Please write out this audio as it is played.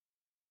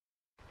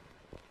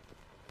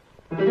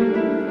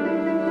We're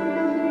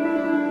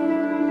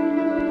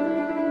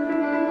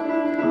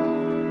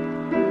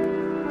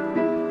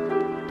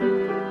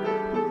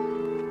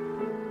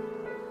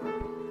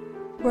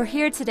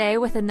here today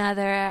with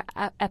another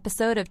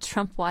episode of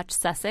Trump Watch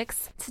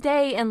Sussex.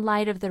 Today, in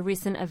light of the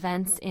recent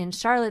events in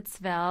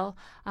Charlottesville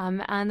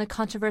and the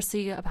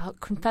controversy about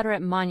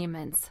Confederate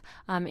monuments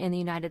in the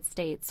United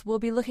States, we'll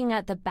be looking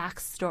at the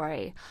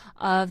backstory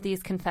of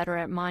these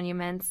Confederate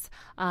monuments,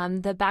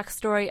 the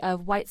backstory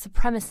of white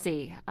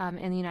supremacy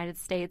in the United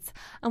States,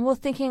 and we're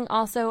thinking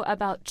also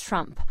about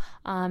Trump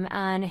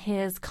and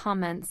his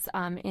comments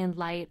in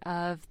light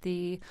of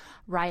the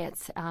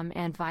riots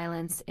and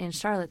violence in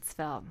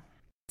Charlottesville.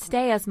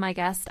 Today, as my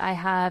guest, I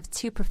have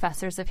two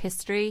professors of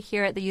history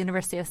here at the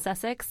University of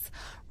Sussex.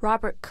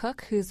 Robert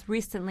Cook, who's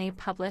recently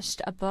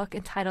published a book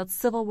entitled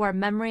Civil War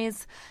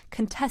Memories,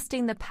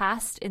 Contesting the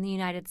Past in the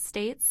United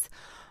States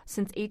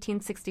since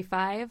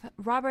 1865.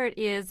 Robert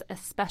is a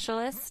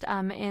specialist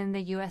in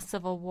the U.S.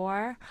 Civil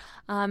War,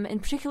 in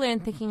particular in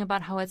thinking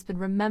about how it's been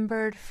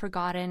remembered,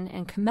 forgotten,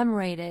 and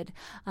commemorated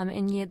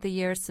in the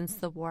years since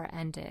the war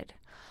ended.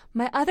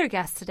 My other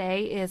guest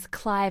today is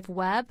Clive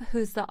Webb,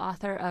 who's the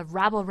author of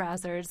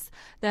Rabble-Rousers,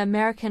 The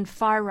American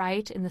Far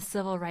Right in the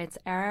Civil Rights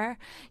Era.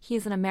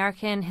 He's an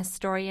American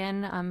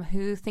historian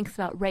who thinks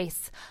about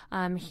race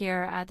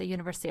here at the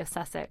University of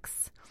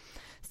Sussex.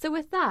 So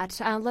with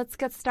that, let's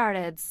get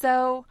started.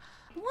 So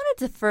I wanted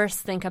to first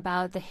think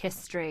about the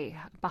history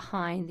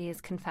behind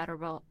these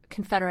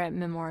Confederate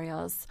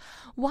memorials.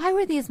 Why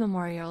were these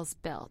memorials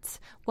built?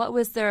 What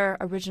was their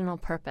original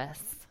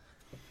purpose?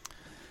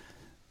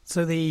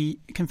 So the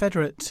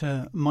Confederate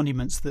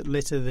monuments that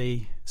litter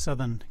the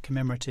southern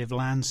commemorative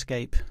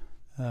landscape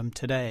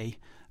today,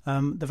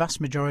 the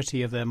vast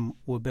majority of them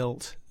were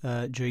built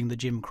during the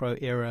Jim Crow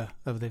era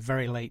of the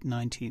very late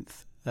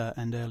 19th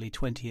and early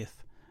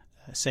 20th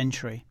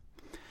century.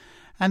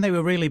 And they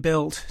were really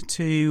built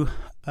to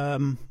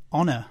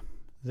honour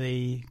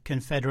the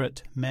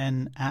Confederate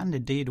men and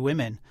indeed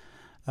women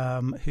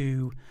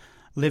who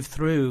lived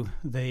through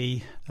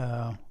the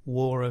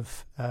War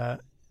of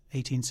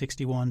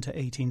 1861 to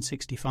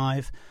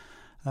 1865,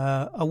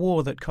 a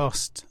war that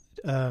cost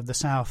the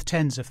South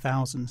tens of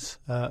thousands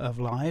of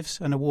lives,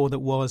 and a war that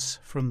was,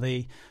 from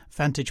the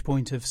vantage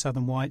point of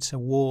Southern whites, a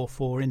war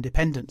for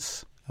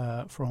independence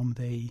from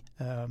those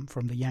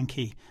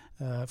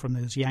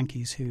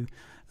Yankees who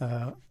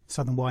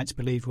Southern whites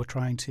believed were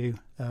trying to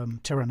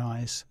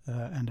tyrannize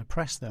and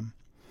oppress them.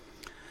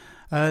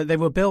 They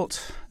were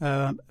built,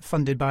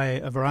 funded by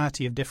a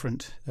variety of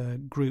different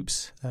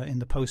groups in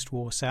the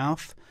post-war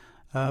South,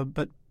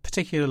 but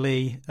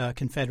particularly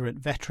Confederate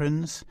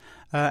veterans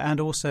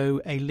and also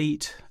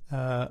elite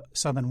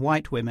Southern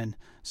white women,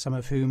 some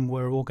of whom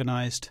were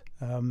organized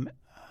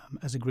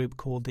as a group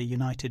called the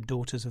United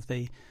Daughters of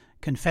the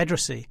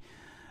Confederacy.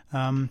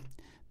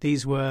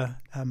 These were,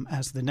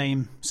 as the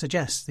name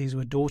suggests, these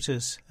were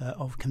daughters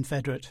of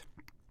Confederate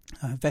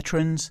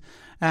veterans,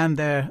 and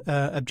their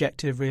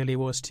objective really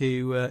was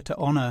to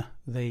honour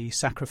the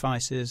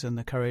sacrifices and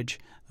the courage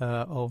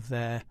of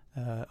their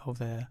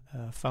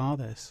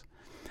fathers.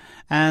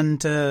 And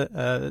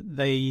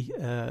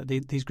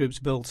these groups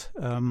built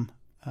a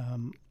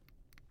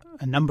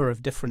number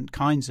of different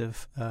kinds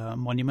of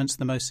monuments.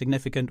 The most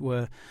significant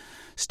were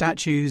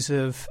statues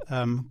of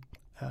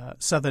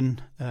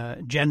Southern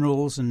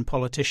generals and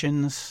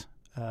politicians,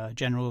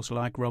 generals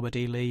like Robert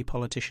E. Lee,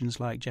 politicians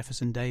like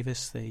Jefferson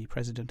Davis, the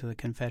president of the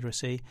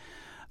Confederacy,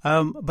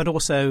 but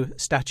also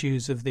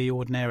statues of the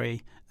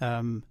ordinary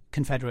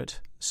Confederate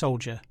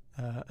soldier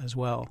as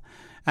well.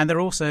 And there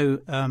are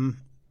also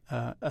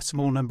a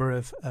small number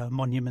of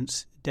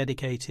monuments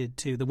dedicated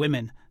to the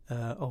women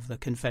of the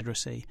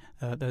Confederacy.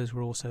 Those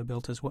were also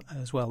built as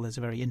well. There's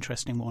a very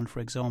interesting one,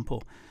 for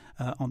example,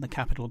 on the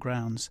Capitol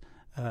grounds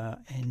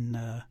in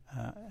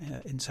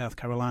South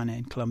Carolina,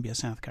 in Columbia,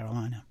 South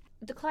Carolina.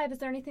 Clive, is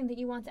there anything that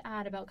you want to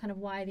add about kind of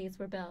why these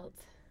were built?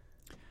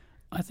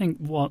 I think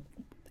what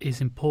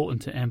is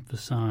important to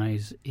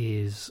emphasize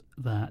is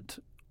that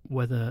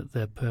whether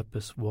their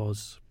purpose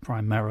was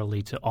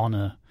primarily to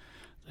honor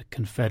the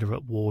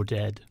Confederate war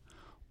dead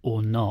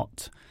or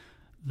not,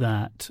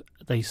 that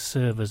they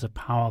serve as a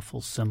powerful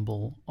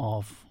symbol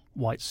of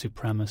white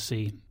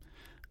supremacy,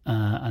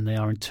 and they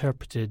are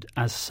interpreted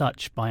as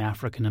such by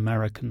African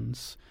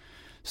Americans.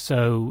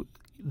 So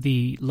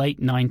the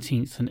late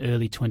 19th and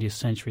early 20th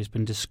century has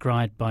been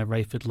described by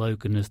Rayford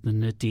Logan as the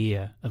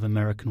nadir of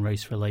American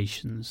race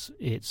relations.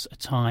 It's a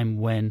time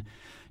when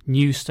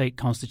new state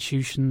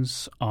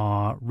constitutions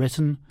are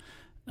written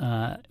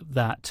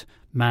that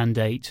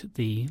mandate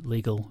the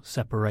legal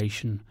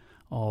separation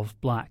of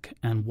black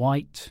and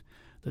white,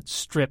 that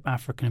strip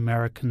African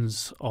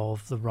Americans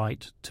of the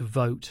right to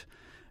vote,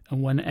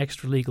 and when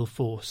extra-legal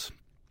force,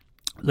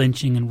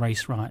 lynching and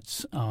race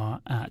riots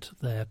are at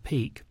their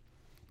peak.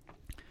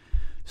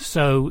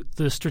 So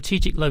the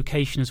strategic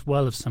location as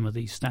well of some of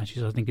these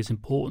statues, I think, is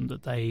important,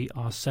 that they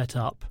are set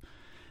up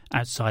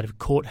outside of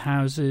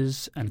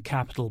courthouses and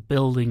Capitol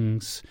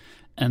buildings,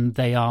 and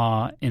they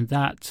are, in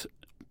that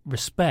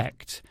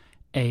respect,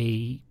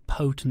 a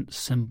potent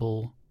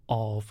symbol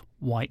of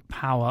white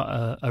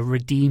power, a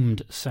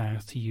redeemed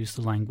South, to use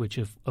the language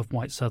of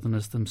white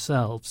Southerners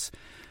themselves,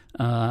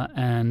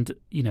 and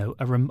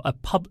a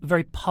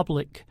very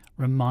public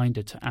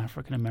reminder to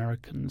African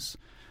Americans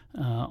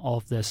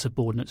of their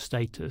subordinate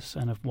status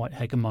and of white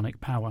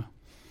hegemonic power.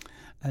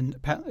 And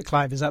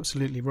Clive is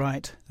absolutely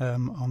right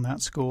on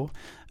that score.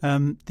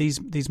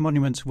 These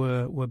monuments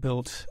were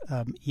built,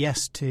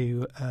 yes,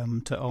 to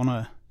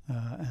honour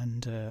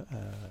and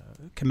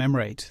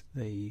commemorate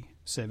the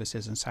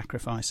services and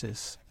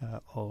sacrifices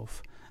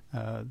of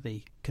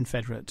the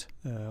Confederate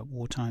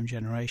wartime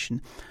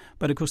generation,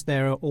 but of course they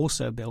are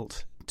also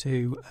built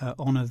to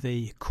honour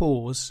the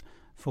cause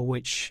for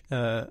which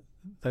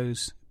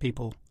those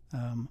people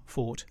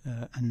fought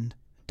and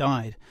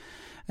died.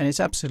 And it's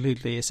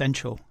absolutely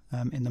essential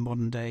in the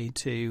modern day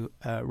to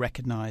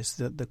recognise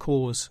that the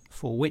cause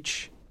for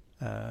which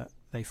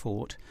they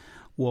fought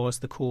was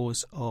the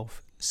cause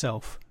of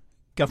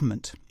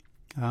self-government.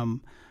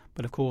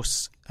 But of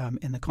course,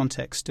 in the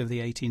context of the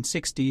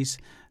 1860s,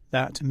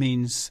 that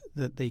means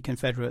that the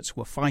Confederates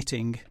were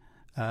fighting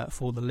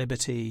for the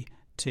liberty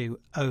to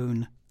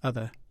own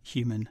other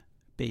human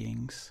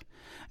beings.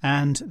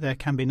 And there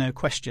can be no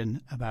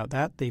question about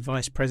that. The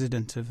Vice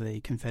President of the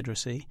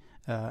Confederacy,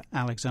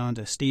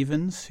 Alexander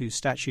Stephens, whose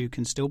statue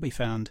can still be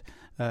found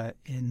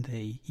in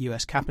the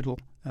U.S. Capitol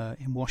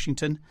in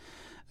Washington.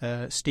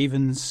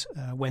 Stephens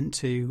went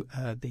to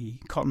the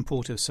cotton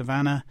port of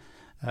Savannah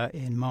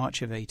in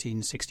March of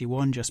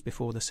 1861, just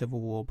before the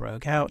Civil War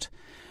broke out,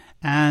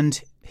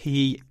 and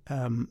he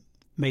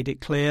made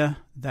it clear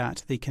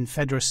that the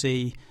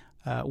Confederacy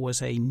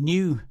was a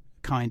new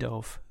kind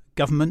of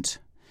government.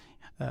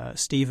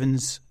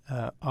 Stephens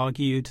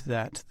argued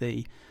that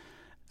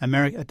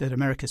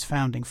America's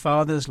founding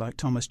fathers, like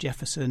Thomas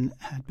Jefferson,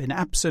 had been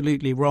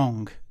absolutely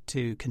wrong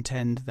to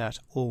contend that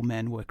all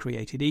men were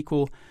created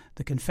equal.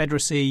 The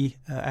Confederacy,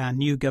 our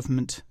new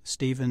government,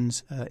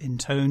 Stephens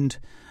intoned,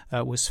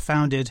 was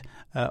founded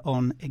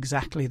on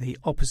exactly the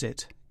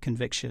opposite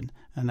conviction,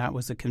 and that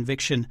was the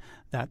conviction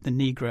that the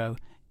Negro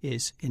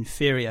is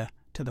inferior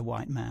to the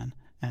white man.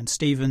 And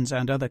Stephens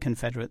and other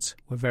Confederates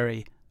were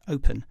very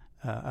open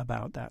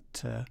about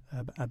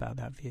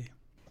that view.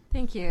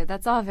 Thank you.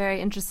 That's all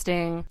very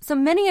interesting. So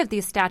many of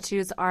these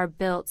statues are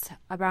built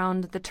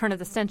around the turn of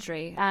the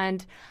century.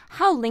 And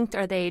how linked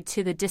are they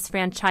to the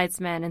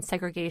disfranchisement and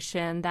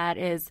segregation that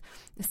is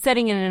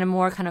setting in a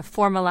more kind of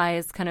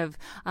formalized kind of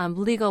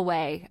legal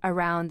way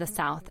around the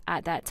South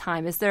at that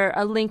time? Is there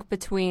a link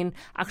between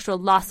actual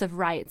loss of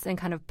rights and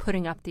kind of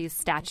putting up these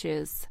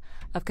statues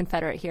of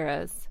Confederate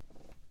heroes?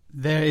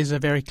 There is a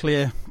very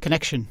clear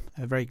connection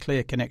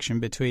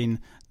between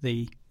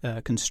the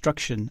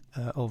construction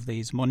of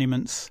these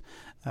monuments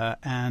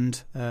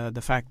and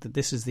the fact that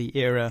this is the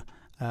era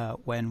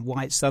when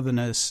white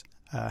Southerners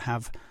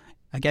have,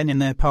 again in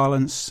their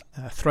parlance,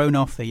 thrown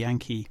off the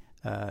Yankee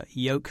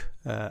yoke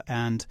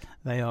and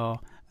they are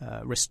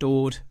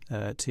restored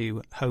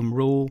to home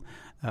rule.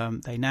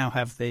 They now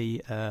have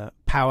the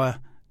power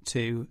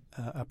to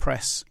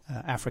oppress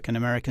African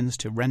Americans,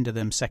 to render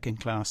them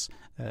second-class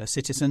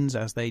citizens,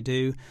 as they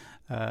do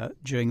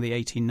during the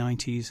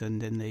 1890s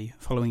and in the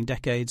following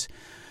decades,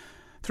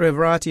 through a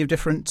variety of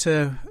different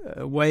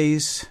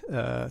ways,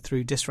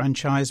 through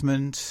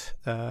disfranchisement,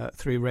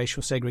 through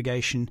racial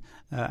segregation,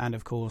 and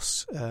of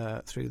course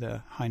through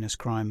the heinous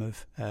crime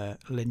of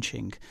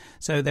lynching.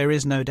 So there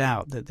is no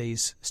doubt that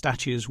these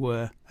statues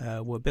were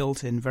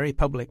built in very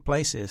public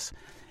places,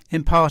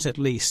 in part at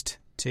least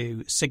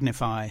to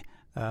signify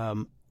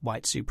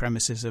white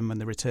supremacism and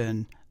the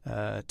return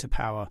to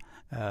power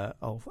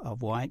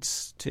of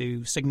whites,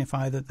 to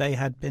signify that they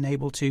had been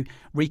able to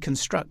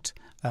reconstruct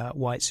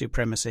white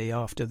supremacy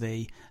after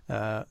the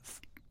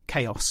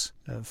chaos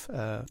of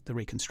the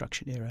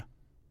Reconstruction era.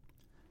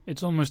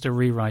 It's almost a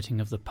rewriting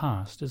of the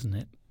past, isn't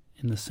it?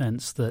 In the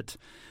sense that,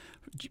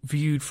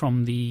 viewed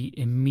from the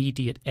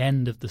immediate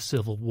end of the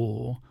Civil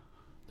War,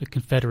 the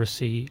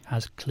Confederacy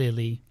has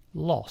clearly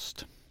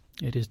lost.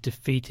 It is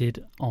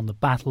defeated on the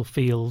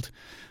battlefield.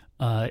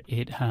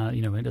 It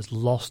has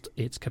lost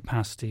its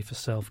capacity for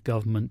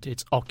self-government.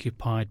 It's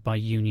occupied by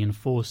Union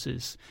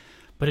forces.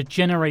 But a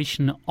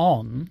generation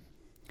on,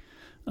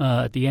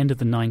 at the end of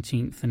the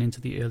 19th and into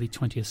the early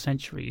 20th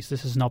centuries,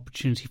 this is an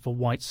opportunity for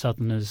white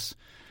Southerners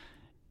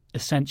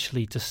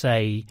essentially to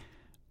say,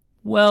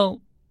 well,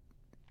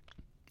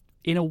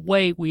 in a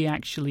way we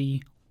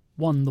actually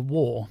won the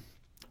war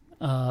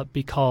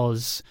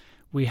because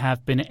we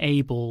have been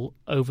able,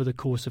 over the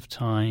course of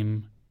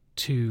time,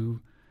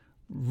 to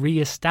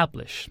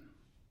re-establish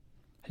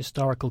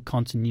historical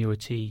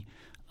continuity,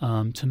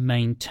 to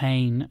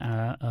maintain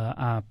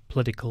our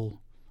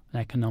political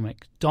and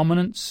economic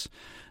dominance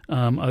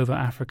over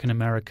African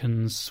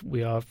Americans.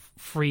 We are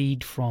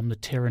freed from the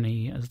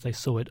tyranny, as they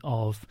saw it,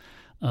 of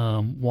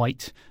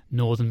white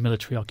northern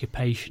military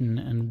occupation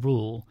and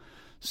rule.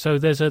 So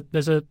there's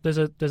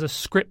a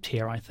script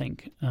here, I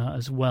think,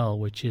 as well,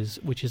 which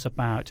is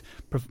about,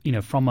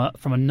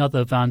 from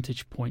another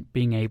vantage point,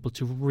 being able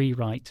to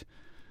rewrite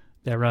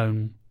their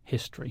own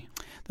history.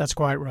 That's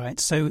quite right.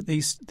 So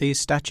these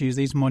statues,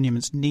 these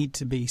monuments need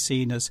to be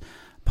seen as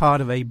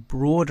part of a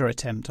broader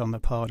attempt on the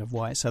part of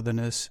white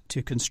Southerners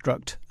to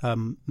construct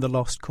the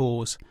lost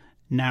cause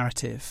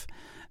narrative.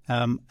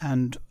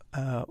 And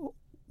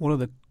one of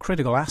the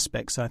critical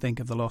aspects, I think,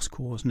 of the lost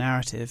cause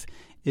narrative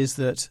is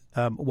that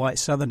white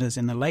Southerners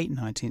in the late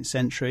 19th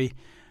century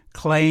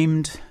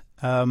claimed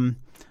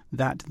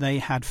that they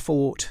had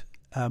fought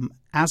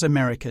as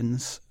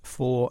Americans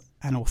for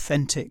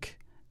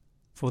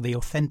the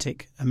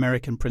authentic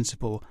American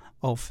principle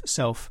of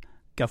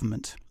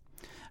self-government.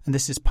 And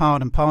this is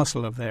part and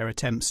parcel of their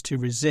attempts to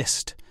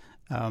resist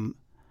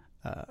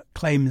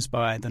claims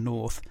by the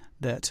North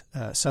that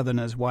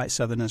white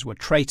Southerners were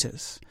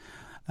traitors.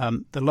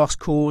 The lost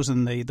cause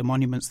and the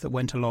monuments that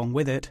went along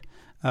with it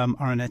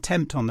are an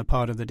attempt on the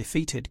part of the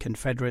defeated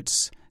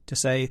Confederates to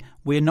say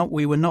we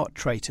were not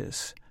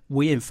traitors.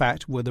 We, in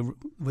fact, were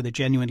the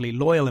genuinely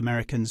loyal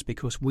Americans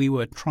because we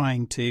were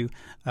trying to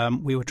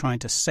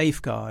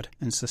safeguard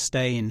and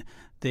sustain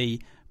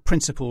the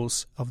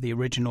principles of the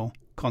original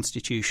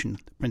Constitution,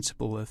 the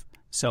principle of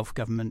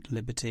self-government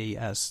liberty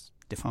as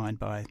defined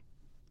by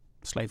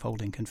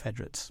slaveholding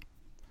Confederates.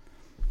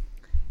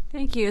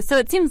 Thank you. So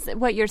it seems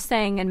what you're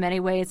saying in many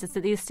ways is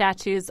that these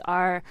statues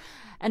are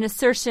an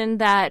assertion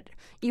that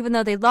even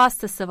though they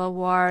lost the Civil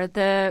War,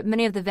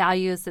 many of the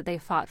values that they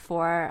fought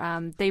for,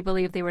 they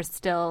believe they were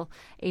still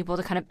able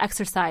to kind of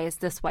exercise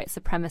this white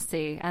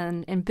supremacy.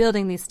 And in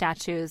building these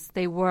statues,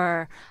 they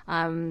were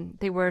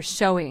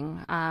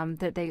showing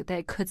that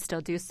they could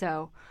still do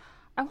so.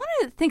 I want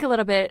to think a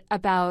little bit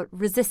about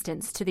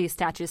resistance to these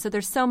statues. So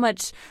there's so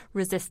much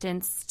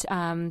resistance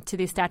to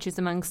these statues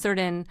among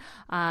certain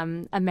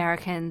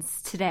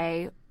Americans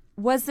today.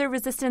 Was there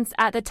resistance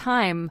at the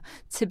time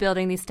to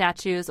building these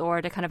statues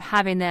or to kind of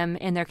having them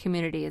in their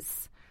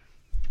communities?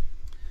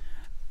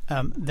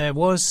 There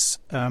was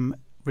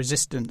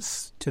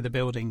resistance to the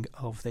building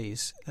of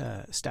these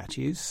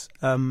statues.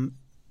 In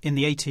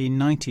the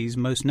 1890s,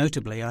 most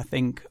notably, I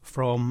think,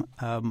 from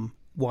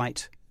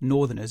white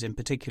Northerners in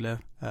particular,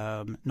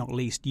 not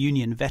least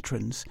Union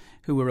veterans,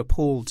 who were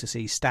appalled to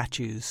see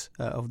statues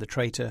of the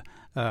traitor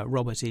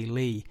Robert E.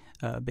 Lee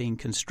being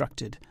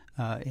constructed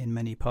in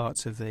many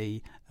parts of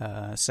the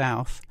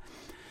South.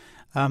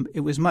 It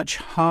was much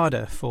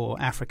harder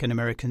for African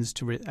Americans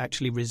to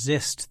actually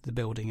resist the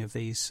building of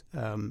these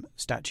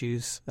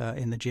statues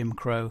in the Jim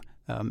Crow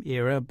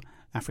era.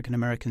 African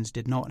Americans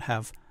did not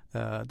have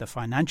the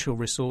financial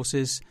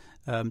resources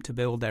to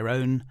build their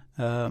own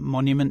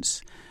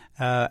monuments.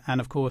 And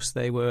of course,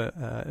 they were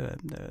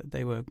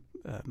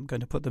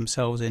going to put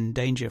themselves in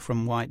danger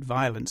from white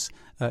violence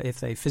if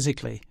they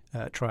physically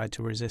tried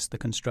to resist the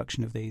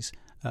construction of these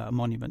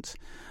monuments.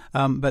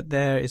 But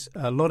there is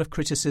a lot of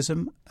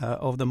criticism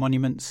of the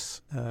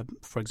monuments.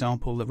 For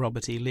example, the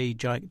Robert E. Lee,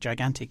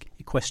 gigantic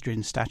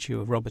equestrian statue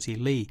of Robert E.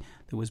 Lee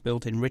that was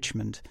built in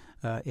Richmond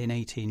in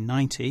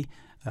 1890.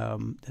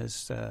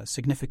 There's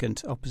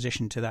significant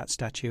opposition to that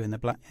statue in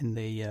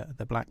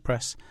the black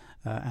press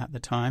at the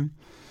time.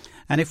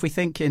 And if we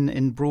think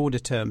in broader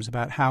terms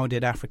about how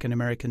did African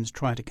Americans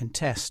try to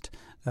contest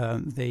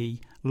the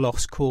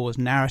lost cause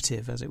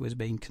narrative as it was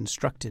being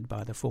constructed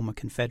by the former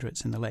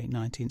Confederates in the late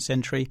 19th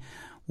century,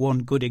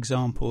 one good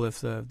example of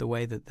the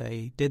way that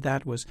they did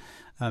that was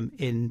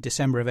in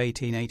December of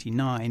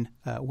 1889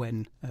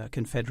 when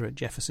Confederate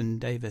Jefferson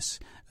Davis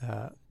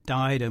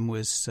died and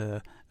was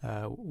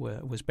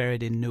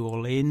buried in New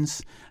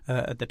Orleans.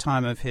 At the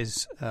time of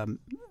his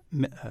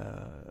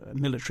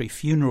military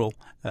funeral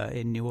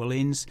in New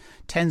Orleans,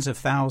 tens of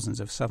thousands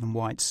of Southern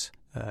whites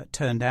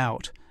turned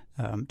out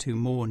to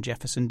mourn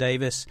Jefferson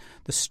Davis.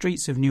 The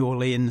streets of New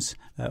Orleans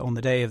on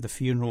the day of the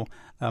funeral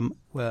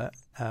were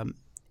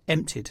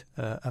emptied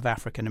of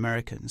African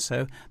Americans.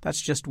 So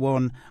that's just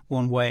one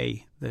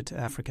way that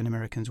African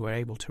Americans were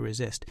able to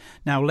resist.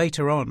 Now,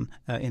 later on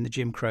in the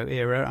Jim Crow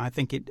era, I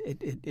think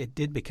it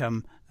did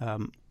become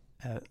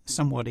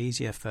somewhat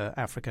easier for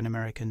African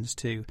Americans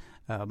to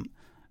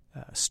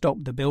stop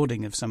the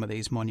building of some of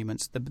these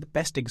monuments. The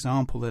best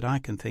example that I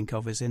can think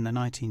of is in the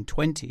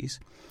 1920s.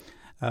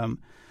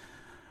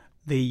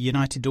 The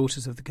United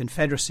Daughters of the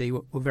Confederacy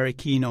were very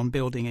keen on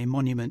building a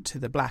monument to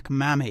the Black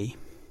Mammy,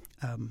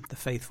 the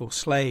faithful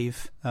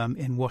slave,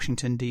 in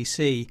Washington,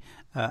 D.C.,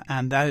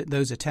 and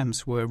those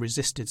attempts were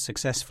resisted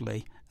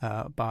successfully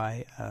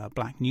by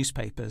black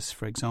newspapers,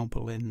 for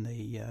example, in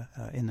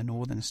the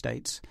northern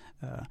states.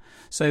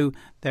 So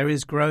there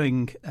is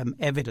growing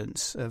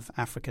evidence of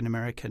African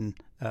American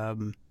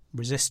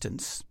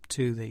resistance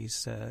to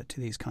these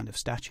kind of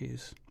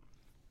statues.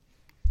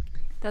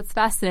 That's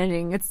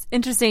fascinating. It's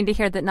interesting to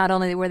hear that not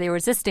only were they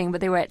resisting, but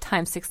they were at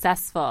times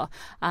successful,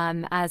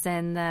 as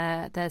in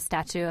the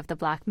statue of the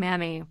Black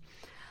Mammy.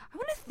 I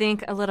want to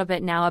think a little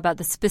bit now about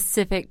the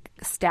specific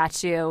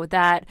statue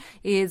that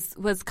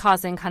was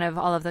causing kind of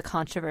all of the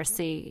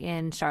controversy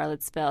in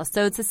Charlottesville.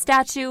 So it's a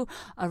statue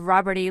of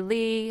Robert E.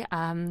 Lee.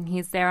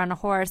 He's there on a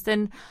horse.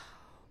 And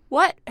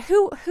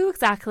Who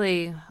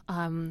exactly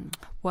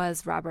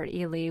was Robert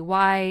E. Lee?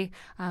 Why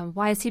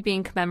is he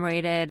being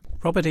commemorated?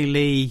 Robert E.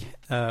 Lee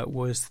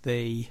was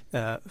the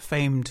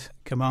famed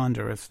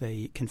commander of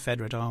the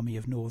Confederate Army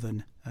of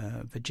Northern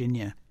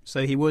Virginia.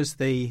 So he was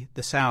the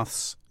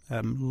South's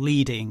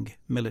leading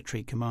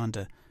military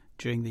commander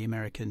during the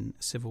American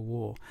Civil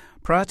War.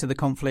 Prior to the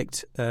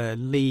conflict,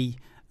 Lee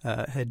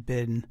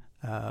had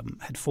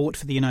fought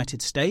for the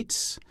United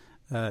States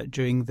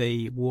during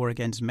the war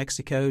against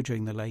Mexico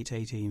during the late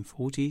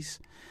 1840s.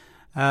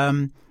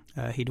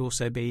 He'd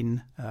also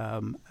been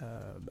a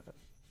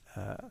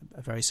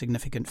very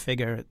significant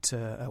figure at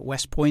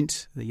West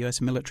Point, the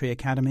U.S. military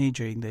academy,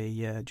 during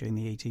the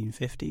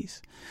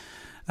 1850s.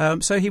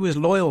 So he was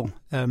loyal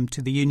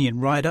to the Union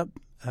right up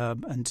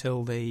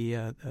until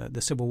the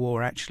Civil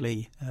War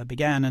actually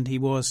began, and he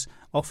was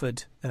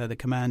offered the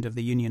command of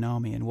the Union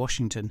Army in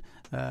Washington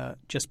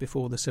just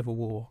before the Civil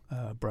War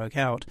broke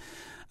out.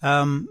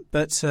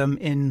 But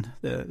in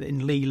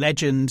Lee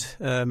legend,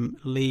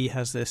 Lee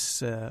has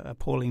this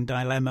appalling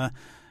dilemma,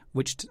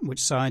 which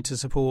side to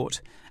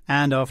support,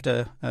 and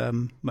after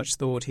much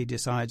thought, he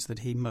decides that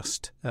he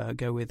must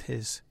go with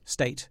his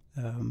state,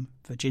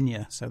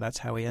 Virginia. So that's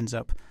how he ends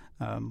up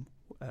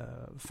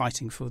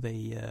fighting for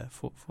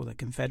the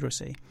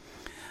Confederacy.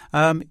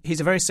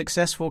 He's a very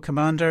successful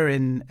commander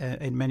in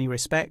many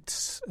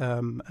respects,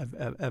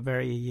 a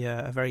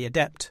very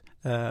adept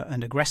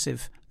and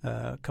aggressive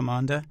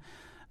commander.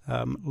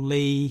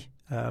 Lee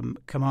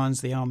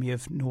commands the Army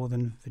of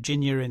Northern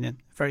Virginia in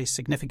very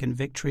significant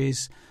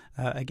victories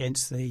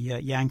against the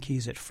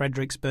Yankees at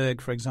Fredericksburg,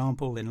 for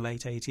example, in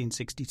late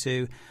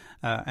 1862,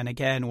 and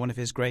again one of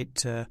his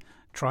great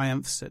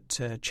triumphs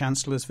at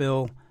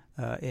Chancellorsville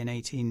in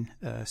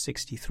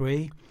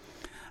 1863.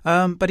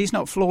 But he's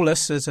not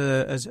flawless as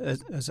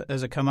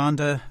a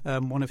commander.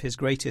 One of his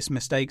greatest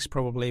mistakes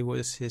probably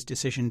was his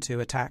decision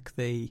to attack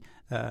the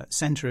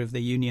center of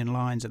the Union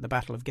lines at the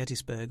Battle of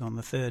Gettysburg on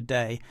the third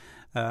day,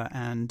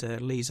 and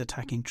Lee's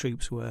attacking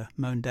troops were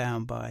mown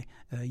down by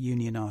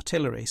Union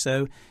artillery.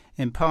 So,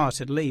 in part,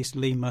 at least,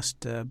 Lee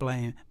must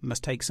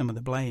take some of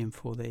the blame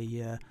for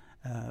the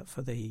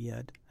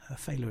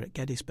failure at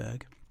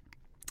Gettysburg.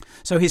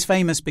 So he's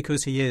famous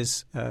because he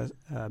is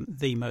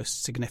the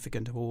most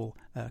significant of all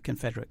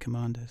Confederate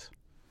commanders.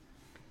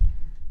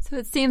 So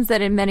it seems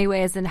that in many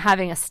ways, in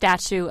having a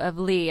statue of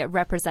Lee, it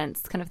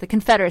represents kind of the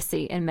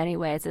Confederacy in many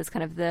ways as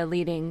kind of the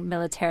leading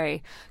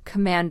military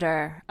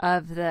commander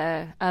of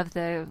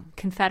the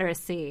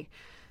Confederacy.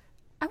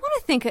 I want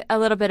to think a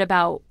little bit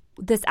about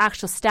this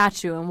actual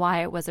statue and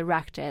why it was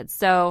erected.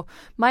 So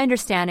my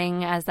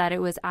understanding is that it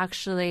was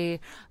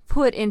actually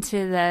put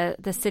into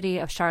the city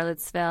of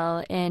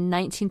Charlottesville in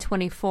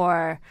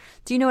 1924.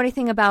 Do you know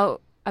anything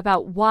about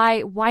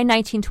why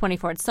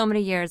 1924? It's so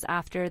many years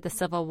after the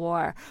Civil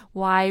War.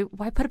 Why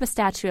put up a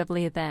statue of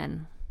Lee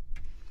then?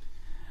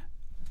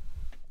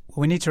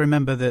 Well, we need to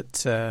remember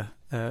that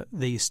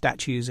these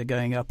statues are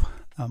going up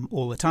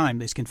all the time.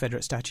 These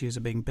Confederate statues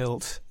are being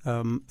built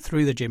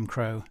through the Jim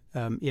Crow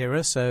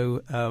era.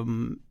 So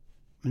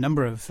a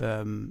number of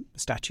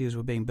statues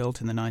were being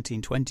built in the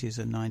 1920s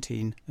and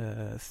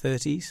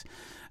 1930s.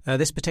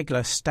 This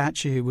particular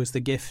statue was the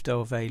gift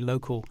of a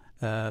local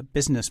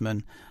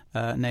businessman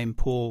named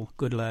Paul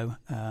Goodloe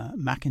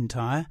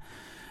McIntyre,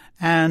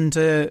 and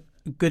Goodloe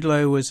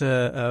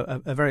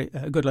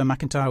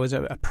McIntyre was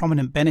a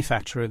prominent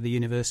benefactor of the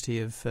University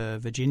of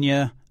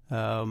Virginia.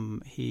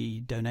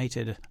 He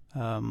donated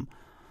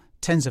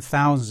tens of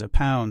thousands of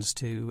pounds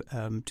to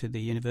the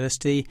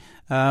university,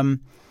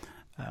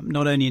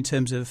 not only in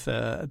terms of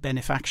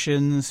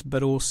benefactions,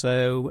 but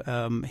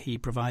also he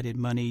provided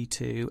money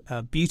to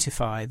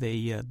beautify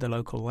the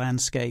local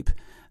landscape.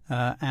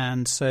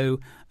 And so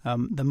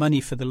the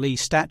money for the Lee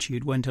statue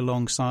went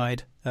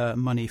alongside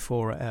money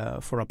for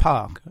a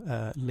park,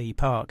 Lee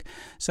Park.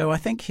 So I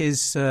think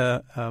his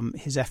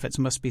efforts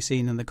must be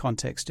seen in the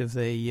context of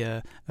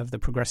the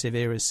Progressive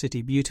Era's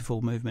City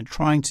Beautiful movement,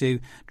 trying to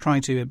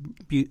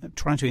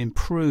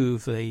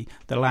improve the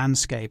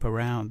landscape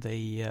around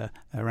the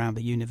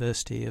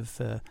University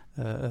of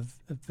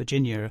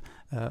Virginia,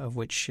 of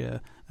which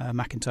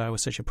McIntyre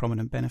was such a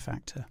prominent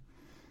benefactor.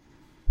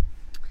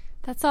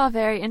 That's all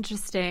very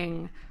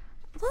interesting.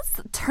 Let's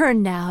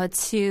turn now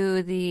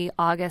to the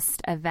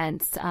August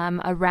events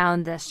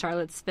around the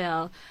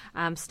Charlottesville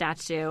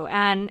statue.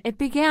 And it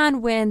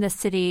began when the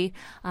city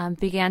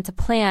began to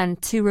plan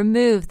to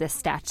remove the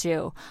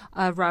statue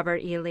of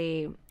Robert E.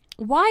 Lee.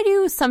 Why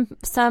do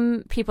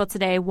some people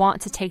today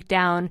want to take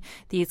down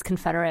these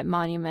Confederate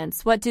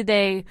monuments? What do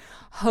they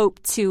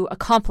hope to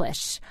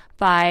accomplish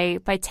by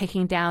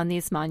taking down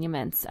these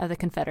monuments of the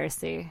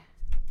Confederacy?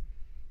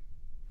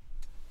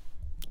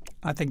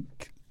 I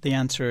think the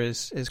answer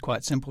is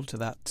quite simple to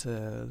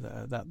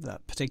that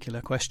particular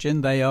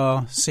question. They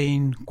are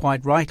seen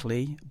quite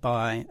rightly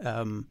by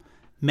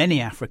many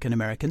African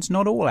Americans,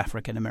 not all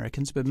African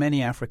Americans, but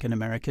many African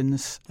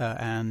Americans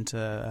and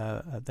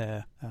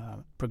their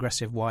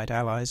progressive white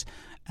allies,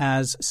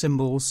 as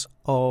symbols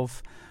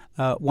of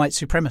white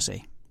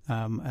supremacy.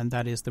 and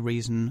that is the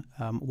reason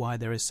why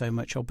there is so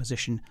much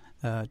opposition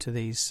to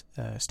these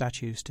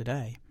statues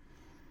today.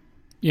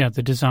 Yeah,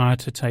 the desire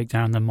to take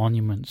down the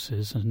monuments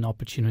is an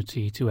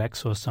opportunity to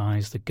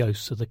exorcise the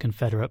ghosts of the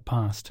Confederate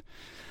past.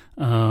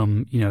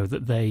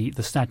 That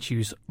the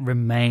statues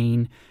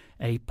remain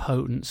a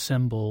potent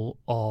symbol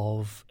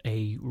of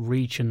a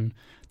region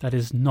that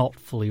is not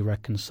fully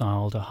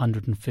reconciled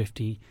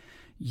 150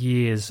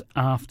 years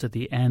after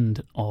the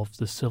end of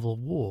the Civil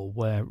War,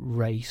 where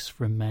race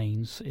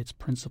remains its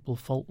principal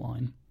fault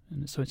line.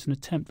 And so it's an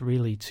attempt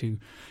really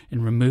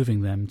in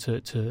removing them,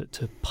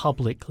 to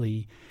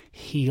publicly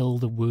heal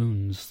the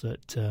wounds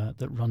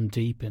that run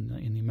deep in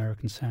the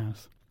American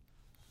South.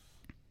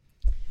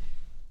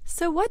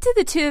 So what do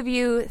the two of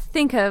you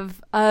think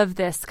of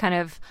this kind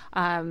of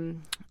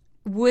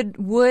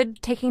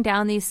would taking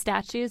down these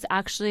statues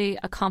actually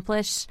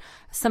accomplish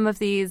some of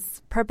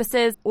these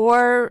purposes,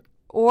 or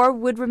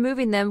would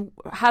removing them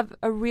have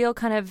a real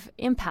kind of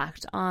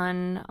impact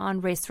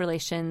on race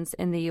relations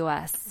in the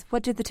U.S.?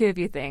 What do the two of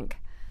you think?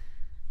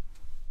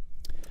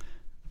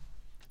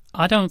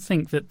 I don't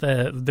think that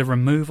the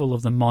removal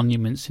of the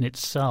monuments in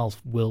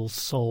itself will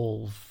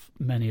solve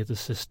many of the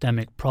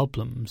systemic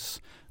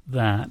problems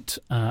that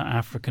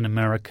African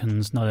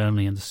Americans, not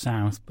only in the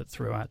South but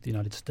throughout the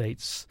United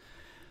States,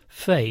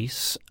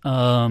 face.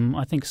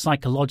 I think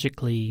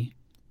psychologically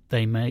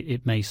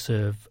it may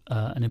serve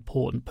an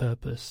important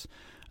purpose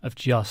of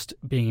just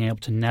being able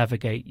to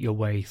navigate your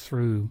way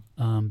through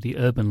the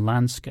urban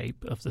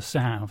landscape of the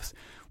South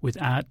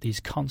without these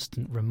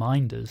constant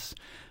reminders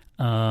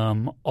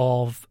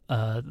of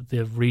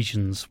the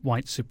region's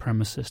white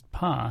supremacist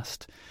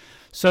past.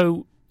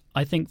 So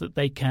I think that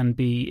they can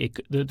be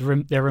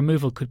their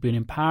removal could be an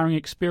empowering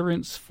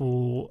experience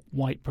for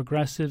white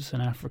progressives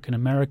and African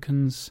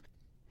Americans.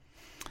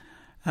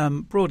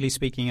 Broadly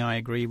speaking, I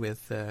agree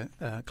with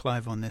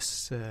Clive on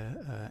this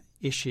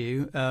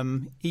issue.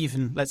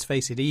 Even, let's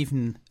face it,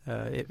 even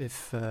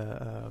if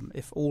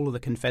all of the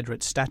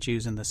Confederate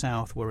statues in the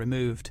South were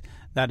removed,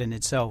 that in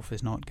itself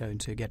is not going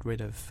to get rid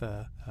of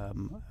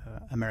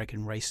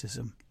American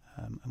racism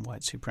and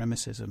white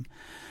supremacism.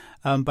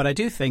 But I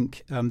do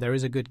think there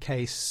is a good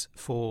case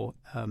for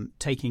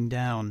taking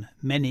down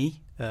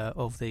many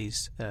of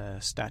these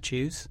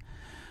statues.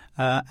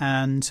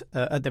 And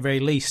at the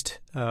very least,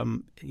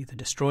 either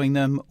destroying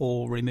them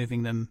or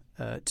removing them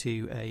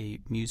to a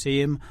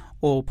museum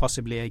or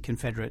possibly a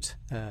Confederate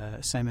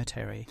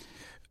cemetery.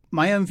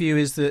 My own view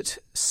is that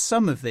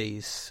some of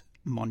these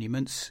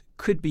monuments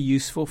could be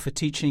useful for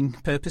teaching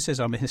purposes.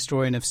 I'm a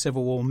historian of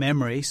Civil War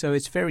memory, so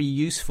it's very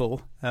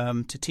useful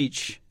to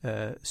teach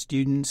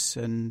students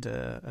and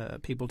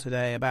people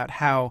today about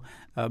how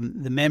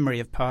the memory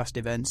of past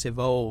events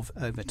evolve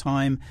over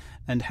time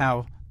and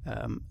how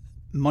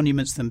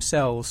monuments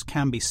themselves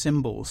can be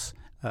symbols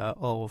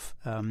of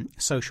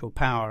social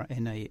power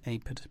in a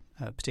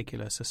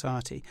particular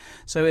society.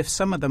 So, if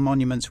some of the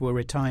monuments were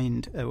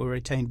retained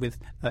with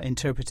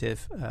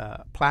interpretive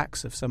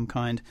plaques of some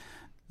kind,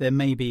 there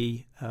may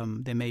be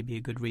a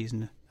good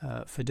reason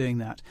for doing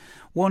that.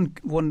 One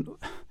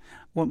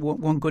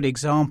good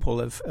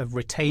example of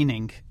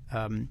retaining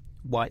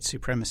white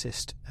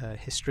supremacist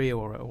history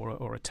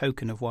or a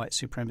token of white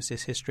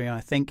supremacist history, I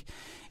think,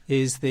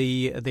 is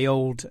the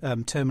old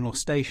terminal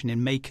station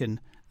in Macon,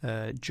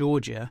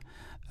 Georgia,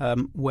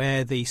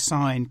 where the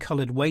sign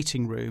 "Coloured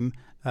Waiting Room"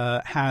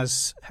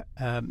 has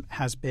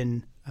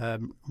been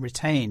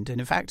retained. And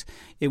in fact,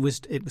 it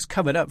was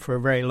covered up for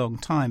a very long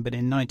time. But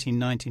in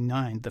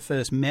 1999, the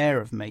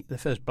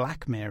first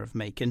black mayor of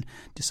Macon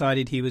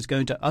decided he was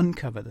going to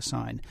uncover the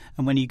sign.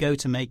 And when you go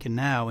to Macon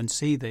now and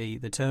see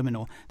the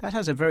terminal, that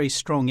has a very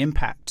strong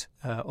impact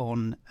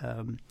on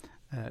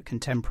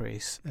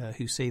contemporaries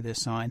who see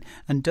this sign,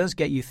 and does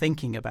get you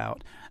thinking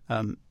about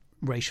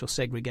racial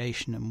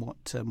segregation and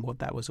what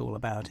that was all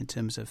about in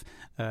terms of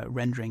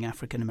rendering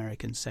African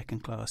Americans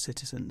second-class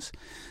citizens.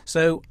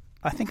 So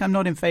I think I'm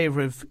not in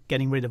favour of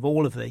getting rid of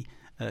all of the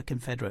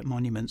Confederate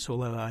monuments,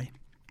 although I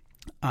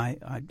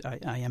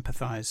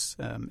empathise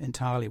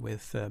entirely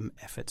with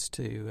efforts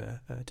to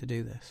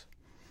do this.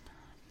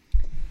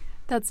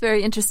 That's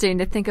very interesting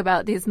to think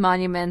about these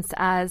monuments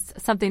as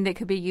something that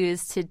could be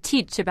used to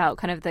teach about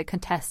kind of the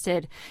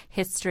contested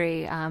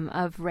history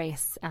of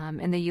race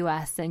in the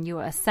U.S. and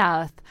U.S.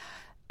 South.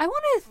 I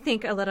want to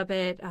think a little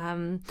bit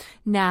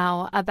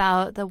now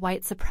about the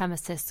white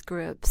supremacist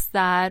groups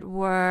that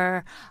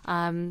were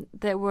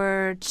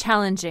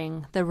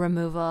challenging the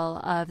removal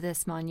of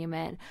this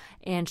monument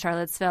in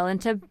Charlottesville, and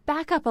to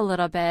back up a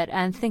little bit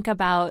and think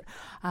about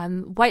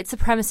white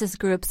supremacist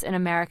groups in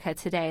America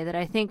today that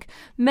I think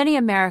many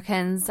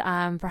Americans,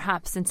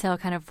 perhaps until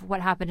kind of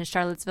what happened in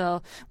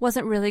Charlottesville,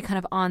 wasn't really kind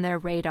of on their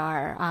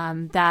radar,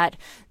 that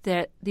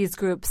these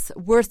groups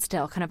were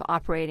still kind of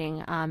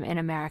operating in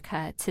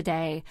America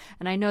today.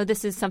 And I know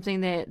this is something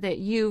that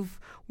you've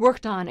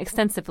worked on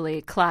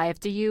extensively,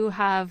 Clive. Do you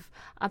have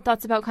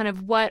thoughts about kind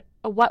of what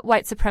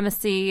white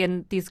supremacy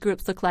and these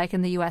groups look like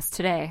in the U.S.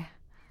 today?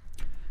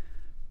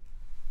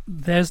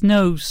 There's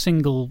no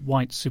single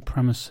white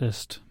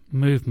supremacist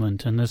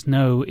movement, and there's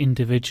no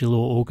individual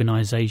or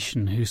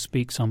organization who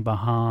speaks on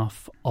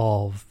behalf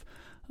of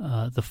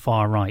the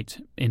far right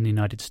in the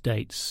United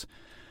States.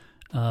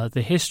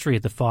 The history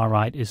of the far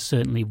right is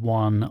certainly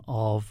one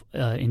of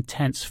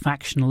intense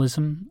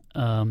factionalism.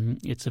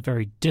 It's a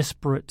very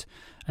disparate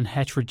and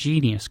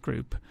heterogeneous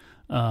group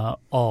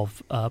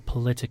of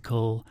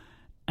political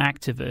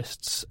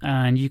activists,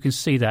 and you can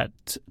see that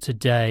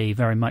today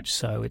very much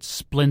so. It's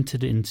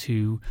splintered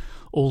into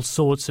all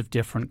sorts of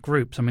different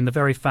groups. I mean, the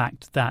very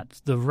fact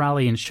that the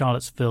rally in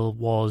Charlottesville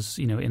was,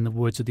 in the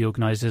words of the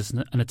organisers,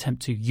 an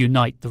attempt to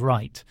unite the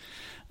right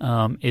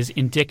is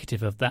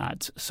indicative of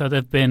that. So there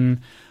have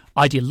been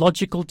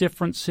ideological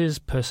differences,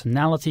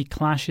 personality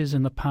clashes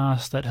in the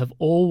past that have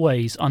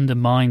always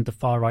undermined the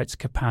far right's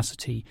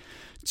capacity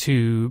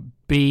to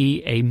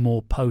be a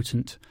more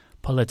potent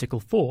political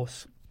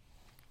force.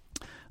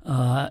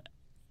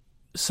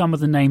 Some of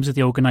the names of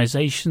the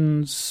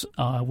organizations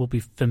will be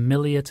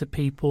familiar to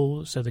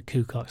people. So the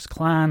Ku Klux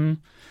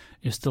Klan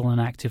is still an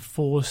active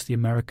force, the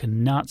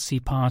American Nazi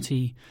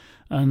Party,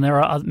 and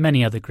there are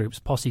many other groups,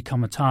 Posse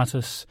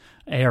Comitatus,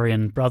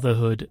 Aryan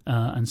Brotherhood,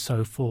 and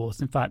so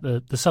forth. In fact,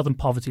 the Southern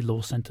Poverty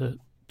Law Center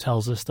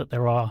tells us that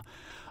there are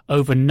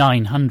over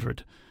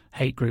 900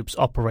 hate groups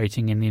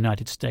operating in the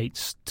United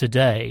States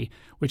today,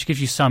 which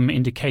gives you some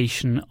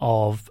indication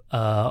of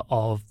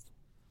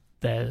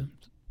their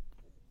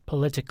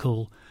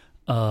political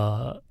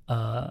power,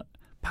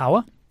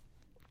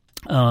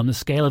 the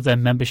scale of their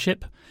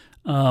membership,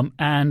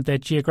 and their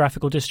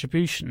geographical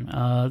distribution.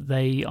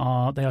 They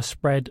are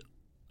spread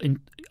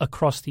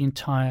across the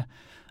entire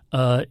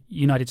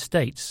United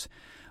States.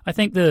 I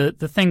think the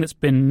thing that's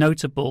been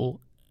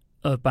notable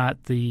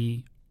about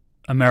the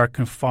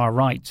American far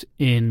right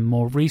in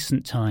more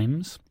recent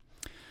times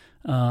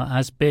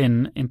has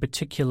been, in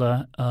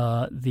particular,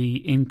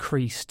 the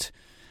increased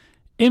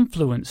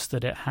influence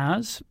that it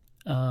has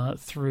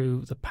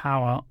through the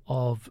power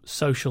of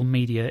social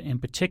media in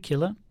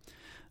particular,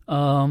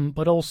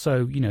 but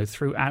also,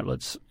 through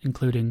outlets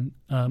including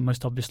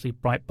most obviously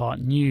Breitbart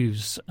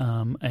News,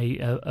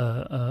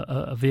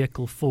 a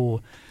vehicle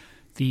for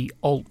the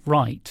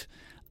alt-right,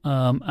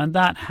 and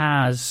that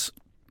has,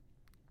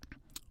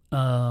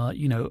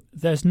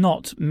 there's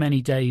not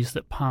many days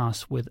that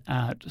pass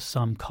without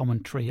some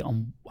commentary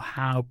on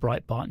how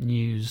Breitbart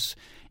News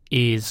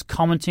is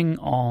commenting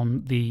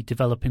on the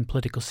developing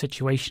political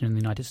situation in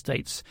the United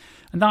States.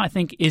 And that, I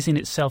think, is in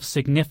itself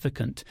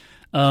significant.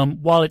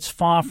 While it's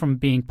far from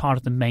being part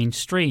of the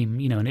mainstream,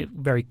 and it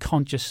very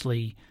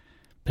consciously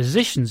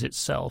positions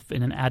itself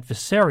in an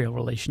adversarial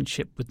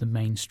relationship with the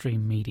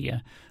mainstream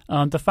media,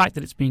 the fact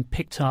that it's being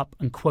picked up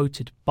and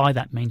quoted by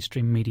that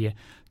mainstream media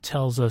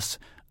tells us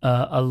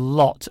a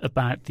lot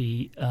about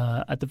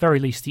at the very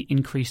least, the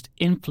increased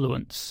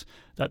influence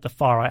that the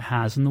far right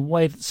has, and the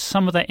way that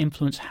some of that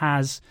influence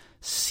has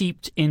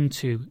seeped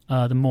into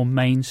the more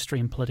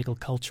mainstream political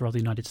culture of the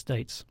United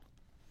States.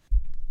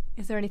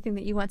 Is there anything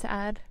that you want to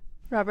add,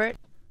 Robert?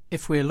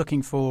 If we're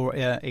looking for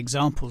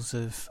examples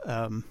of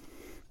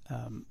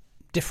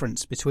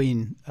difference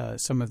between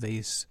some of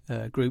these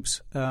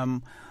groups,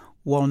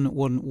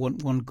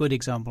 one good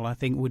example, I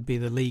think, would be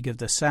the League of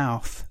the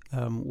South,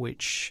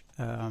 which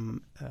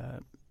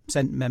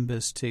sent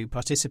members to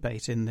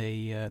participate in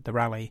the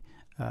rally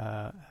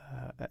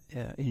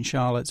in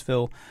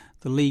Charlottesville.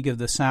 The League of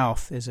the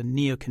South is a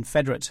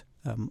neo-Confederate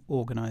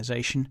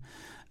organization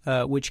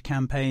which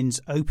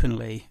campaigns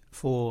openly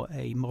for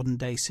a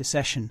modern-day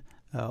secession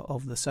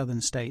of the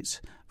southern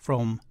states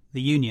from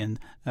the Union.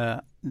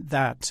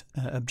 That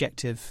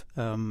objective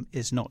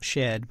is not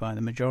shared by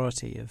the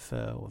majority of,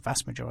 or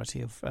vast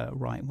majority of,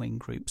 right-wing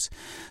groups.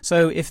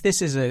 So, if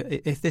this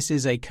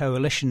is a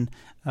coalition,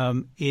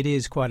 it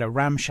is quite a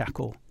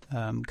ramshackle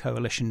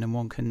coalition, and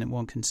one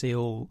can see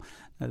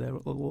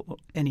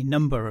any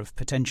number of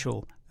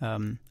potential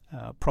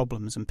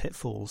problems and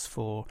pitfalls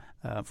for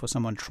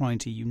someone trying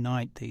to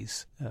unite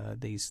these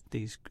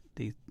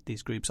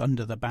groups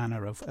under the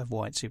banner of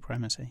white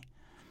supremacy.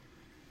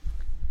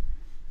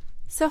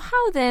 So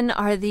how then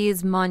are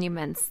these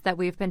monuments that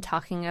we've been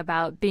talking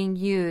about being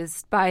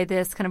used by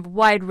this kind of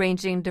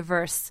wide-ranging,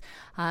 diverse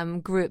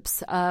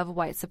groups of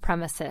white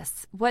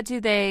supremacists?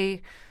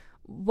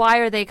 Why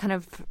are they kind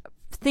of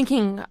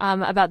thinking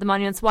about the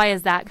monuments? Why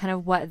is that kind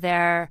of what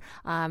they're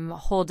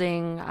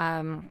holding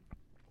kind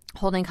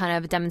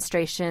of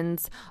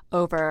demonstrations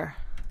over?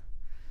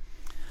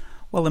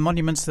 Well, the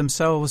monuments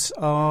themselves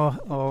are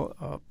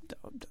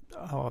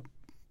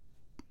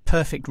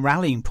perfect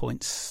rallying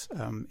points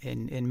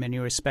in many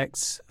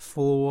respects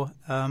for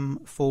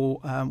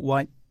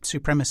white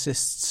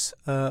supremacists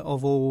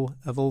of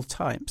all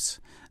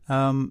types,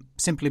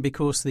 simply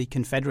because the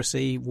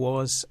Confederacy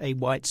was a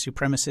white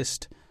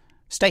supremacist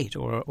state,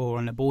 or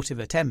an abortive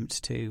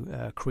attempt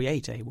to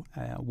create a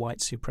white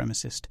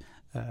supremacist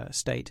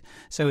state.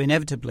 So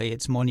inevitably,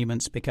 its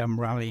monuments become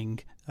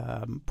rallying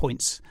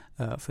points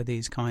for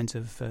these kinds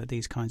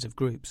of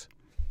groups.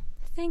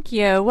 Thank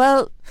you.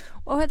 Well,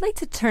 I'd like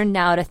to turn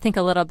now to think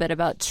a little bit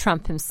about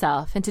Trump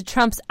himself and to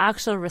Trump's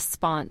actual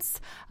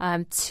response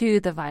to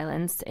the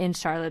violence in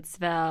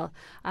Charlottesville.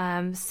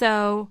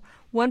 So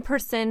one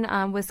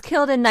person was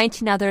killed and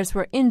 19 others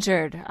were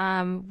injured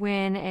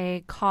when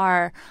a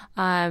car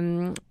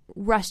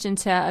rushed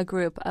into a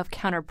group of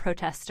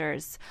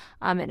counter-protesters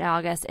in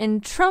August.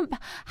 And Trump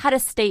had a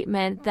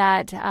statement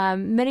that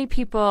many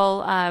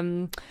people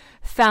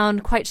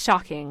found quite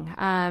shocking.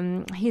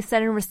 He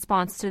said in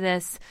response to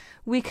this,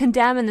 "We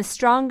condemn in the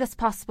strongest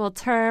possible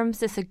terms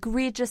this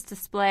egregious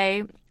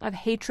display of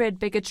hatred,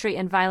 bigotry,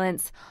 and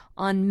violence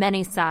on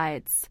many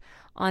sides."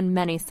 On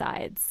many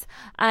sides.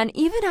 And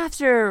even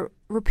after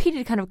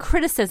repeated kind of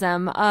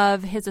criticism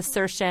of his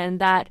assertion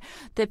that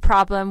the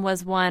problem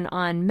was one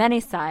on many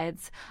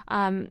sides,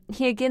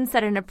 he again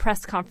said in a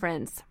press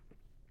conference,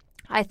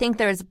 "I think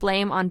there's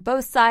blame on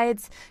both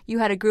sides. You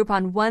had a group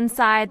on one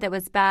side that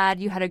was bad.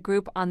 You had a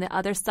group on the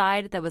other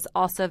side that was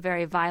also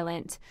very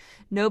violent.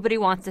 Nobody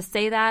wants to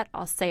say that.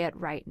 I'll say it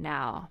right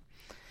now."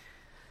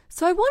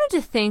 So I wanted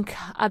to think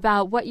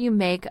about what you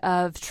make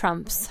of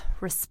Trump's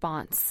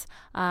response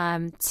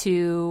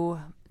to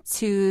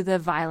the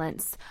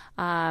violence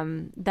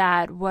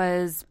that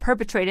was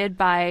perpetrated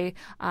by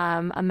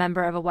a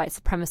member of a white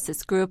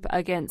supremacist group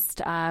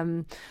against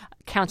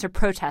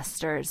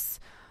counter-protesters.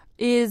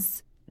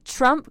 Is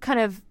Trump kind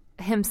of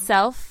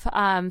himself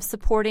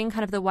supporting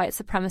kind of the white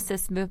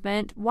supremacist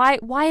movement?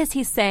 Why is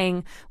he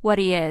saying what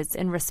he is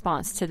in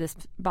response to this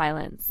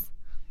violence?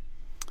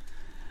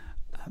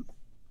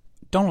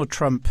 Donald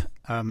Trump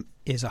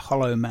is a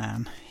hollow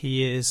man.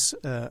 He is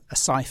a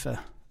cipher.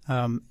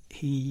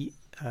 He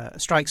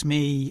strikes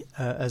me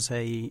as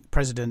a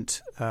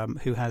president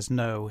who has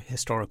no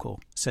historical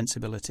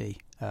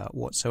sensibility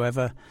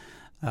whatsoever.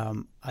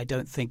 I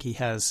don't think he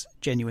has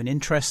genuine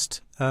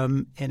interest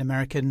in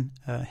American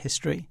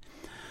history.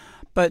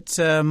 But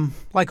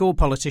like all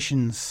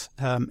politicians,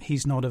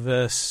 he's not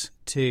averse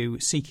to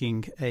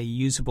seeking a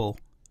usable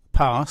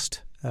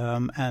past.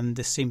 And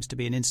this seems to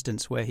be an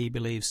instance where he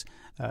believes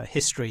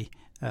history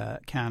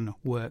can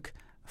work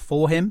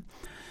for him.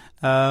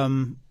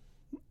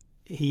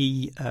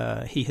 He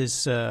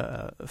has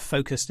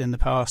focused in the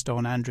past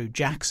on Andrew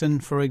Jackson,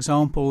 for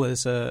example,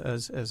 as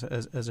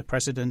a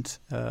president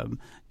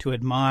to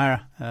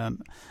admire,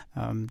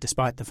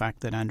 despite the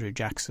fact that Andrew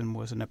Jackson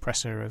was an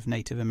oppressor of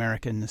Native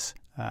Americans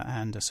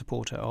and a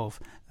supporter of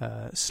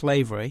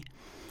slavery.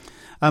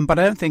 But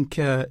I don't think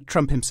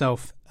Trump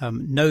himself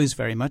knows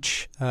very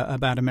much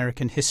about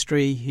American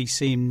history. He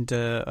seemed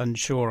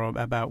unsure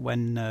about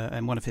when,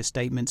 in one of his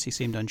statements, he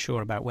seemed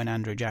unsure about when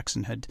Andrew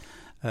Jackson had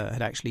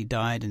actually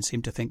died, and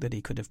seemed to think that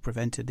he could have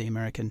prevented the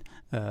American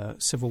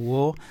Civil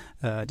War,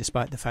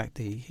 despite the fact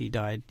that he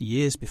died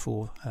years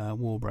before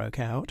war broke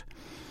out.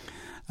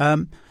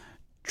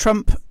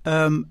 Trump,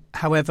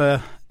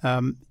 however,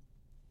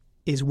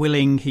 is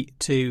willing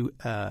to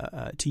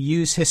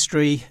use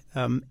history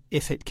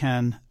if it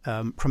can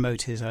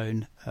promote his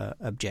own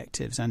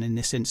objectives. And in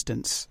this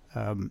instance,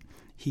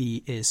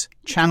 he is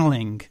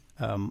channeling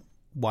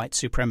white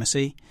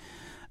supremacy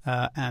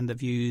and the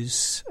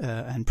views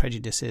and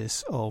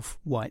prejudices of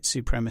white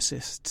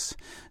supremacists.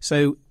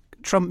 So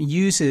Trump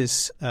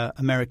uses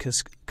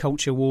America's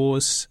culture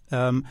wars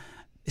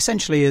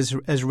essentially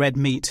as red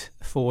meat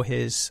for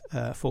his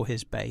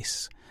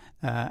base.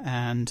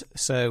 And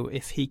so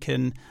if he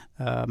can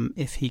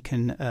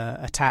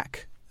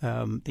attack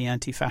the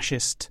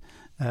anti-fascist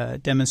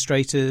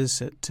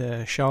demonstrators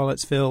at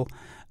Charlottesville,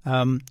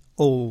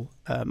 all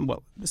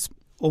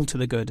to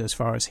the good as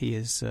far as he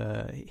is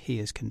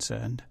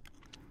concerned.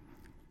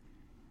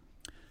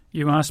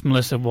 You asked,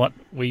 Melissa, what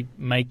we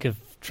make of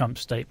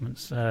Trump's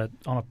statements. On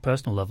a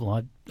personal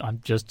level,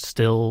 I'm just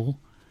still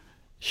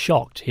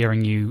shocked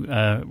hearing you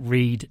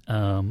read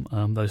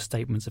those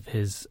statements of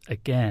his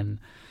again.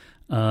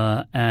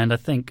 And I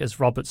think, as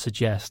Robert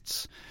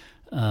suggests,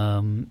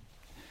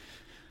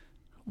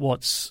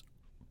 what's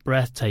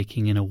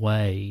breathtaking in a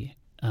way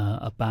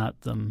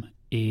about them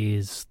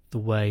is the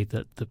way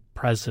that the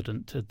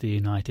President of the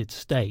United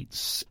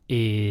States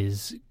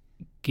is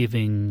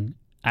giving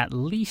at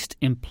least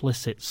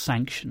implicit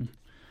sanction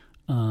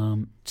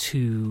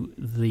to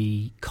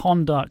the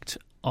conduct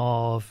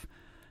of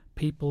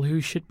people who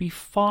should be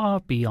far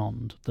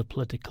beyond the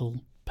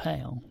political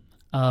pale.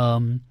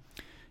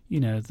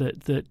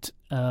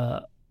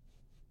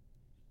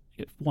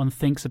 If one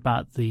thinks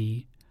about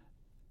the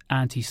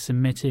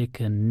anti-Semitic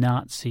and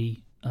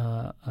Nazi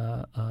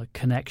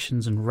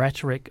connections and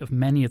rhetoric of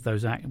many of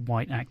those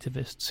white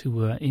activists who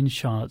were in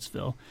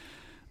Charlottesville,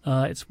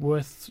 it's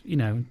worth,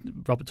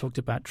 Robert talked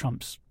about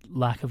Trump's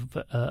lack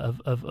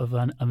of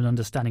an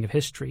understanding of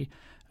history.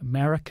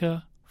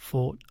 America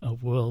fought a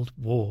world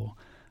war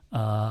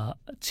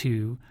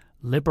to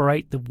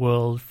liberate the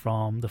world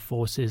from the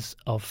forces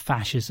of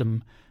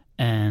fascism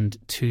and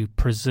to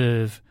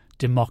preserve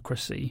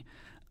democracy.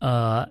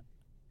 The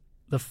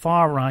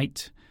far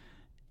right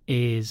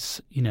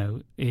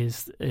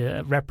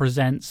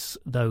represents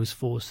those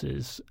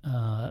forces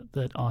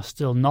that are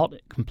still not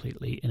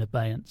completely in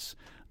abeyance,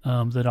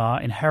 that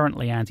are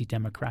inherently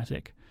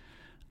anti-democratic,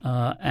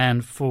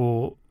 and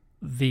for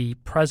the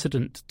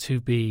president to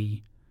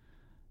be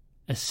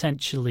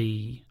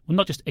essentially, well,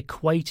 not just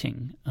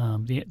equating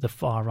the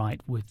far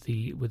right with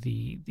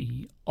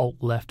the alt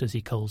left, as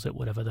he calls it,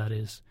 whatever that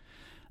is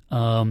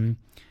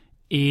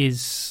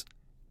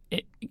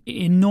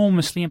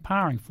enormously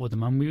empowering for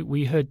them. And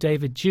we heard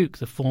David Duke,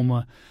 the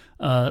former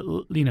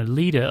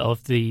leader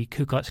of the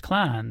Ku Klux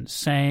Klan,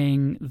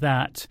 saying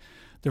that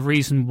the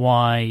reason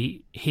why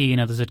he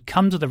and others had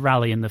come to the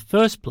rally in the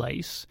first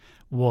place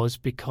was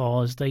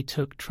because they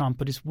took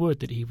Trump at his word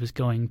that he was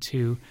going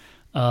to,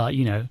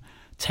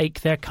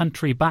 take their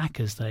country back,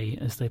 as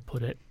they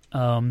put it,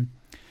 and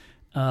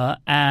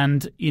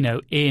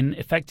in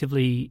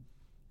effectively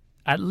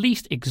at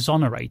least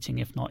exonerating,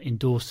 if not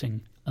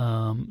endorsing,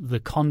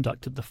 the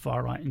conduct of the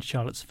far right in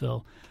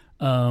Charlottesville.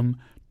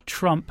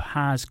 Trump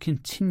has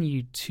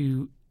continued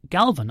to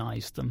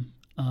galvanize them,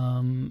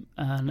 and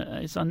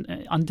it's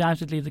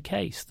undoubtedly the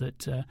case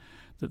that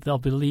they'll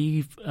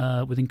believe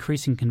with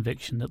increasing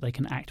conviction that they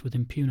can act with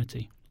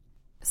impunity.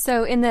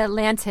 So in The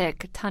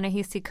Atlantic,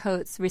 Ta-Nehisi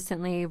Coates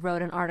recently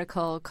wrote an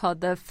article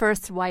called The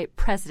First White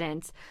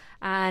President.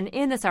 And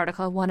in this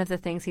article, one of the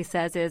things he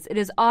says is, it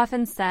is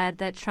often said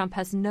that Trump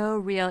has no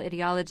real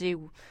ideology,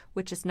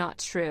 which is not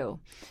true.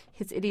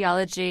 His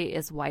ideology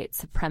is white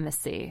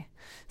supremacy.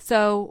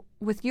 So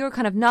with your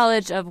kind of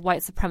knowledge of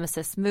white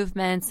supremacist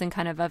movements and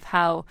kind of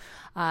how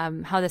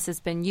this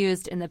has been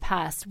used in the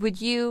past, would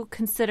you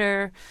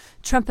consider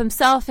Trump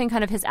himself and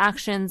kind of his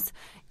actions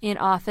in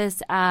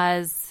office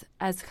as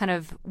kind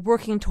of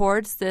working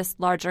towards this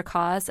larger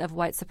cause of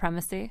white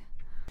supremacy?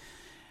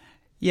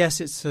 Yes,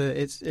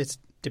 it's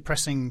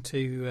depressing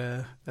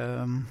to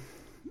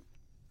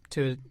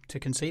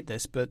concede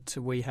this, but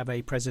we have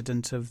a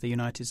president of the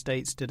United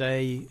States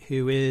today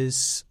who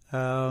is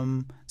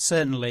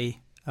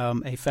certainly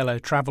a fellow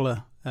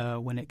traveller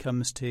when it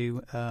comes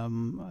to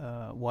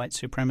white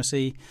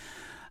supremacy,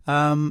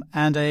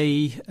 and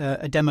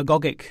a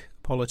demagogic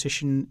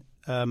politician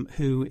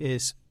who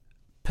is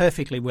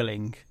perfectly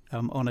willing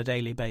on a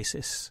daily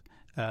basis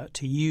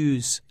to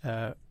use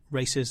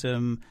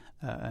racism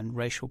and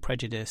racial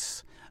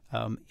prejudice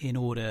in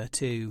order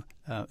to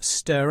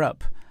stir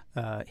up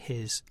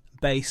his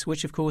base,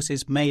 which of course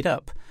is made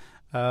up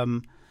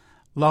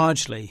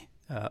largely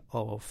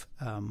of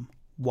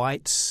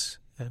whites.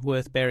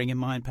 Worth bearing in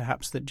mind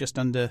perhaps that just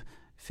under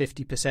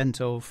 50%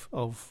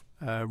 of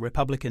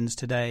Republicans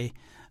today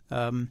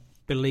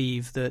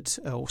believe that,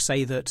 or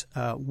say that,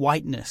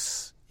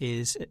 whiteness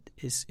is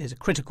a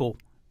critical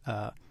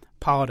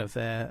part of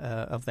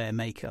their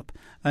makeup,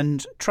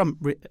 and Trump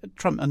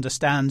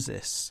understands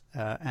this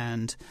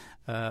and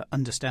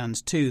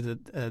understands too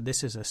that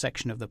this is a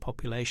section of the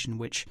population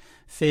which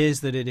fears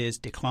that it is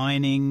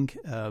declining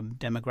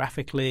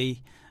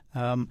demographically,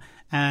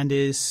 and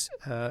is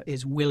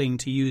willing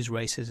to use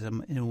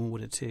racism in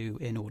order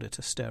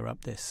to stir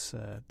up this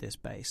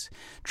base.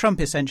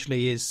 Trump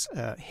essentially is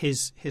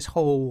his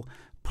whole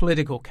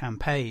political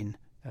campaign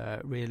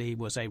really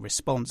was a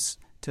response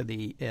to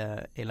the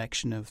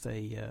election of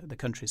the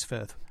country's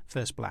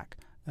first black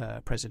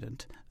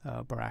president,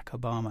 Barack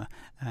Obama,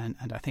 and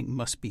I think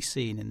must be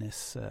seen in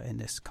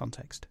this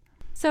context.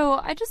 So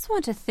I just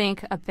want to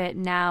think a bit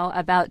now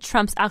about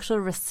Trump's actual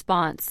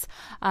response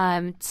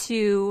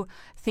to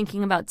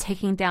thinking about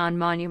taking down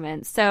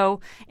monuments.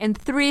 So in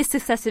 3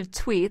 successive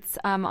tweets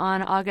on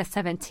August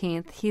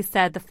 17th, he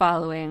said the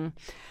following: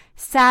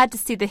 "Sad to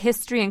see the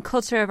history and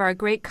culture of our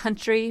great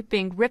country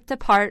being ripped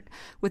apart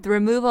with the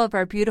removal of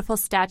our beautiful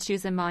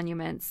statues and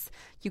monuments.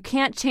 You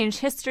can't change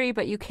history,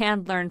 but you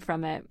can learn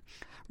from it.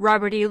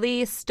 Robert E.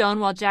 Lee,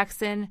 Stonewall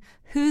Jackson,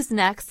 who's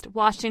next?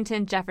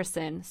 Washington,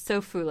 Jefferson,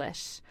 so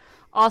foolish.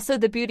 Also,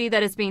 the beauty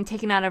that is being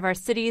taken out of our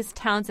cities,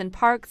 towns, and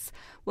parks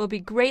will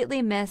be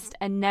greatly missed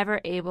and never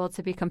able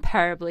to be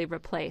comparably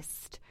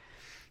replaced."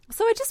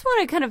 So I just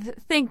want to kind of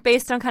think,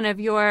 based on kind of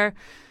your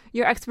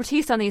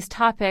expertise on these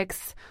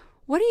topics,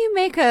 what do you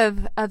make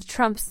of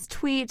Trump's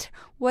tweet?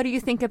 What do you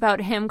think about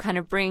him kind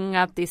of bringing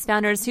up these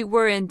founders who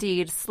were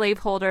indeed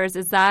slaveholders?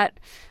 Is that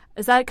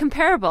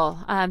comparable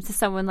to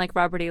someone like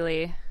Robert E.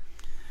 Lee?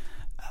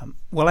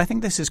 Well, I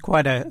think this is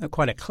quite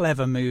a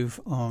clever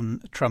move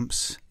on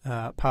Trump's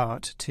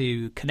part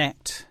to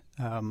connect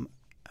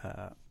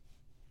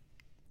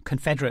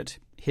Confederate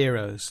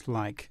heroes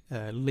like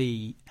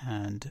Lee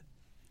and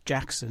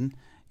Jackson,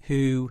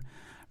 who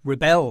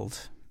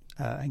rebelled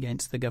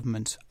against the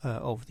government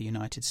of the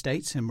United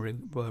States and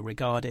were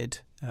regarded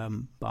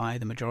by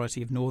the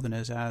majority of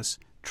Northerners as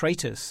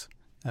traitors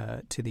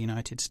to the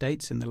United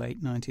States in the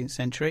late 19th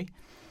century.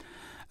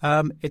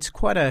 It's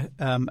quite a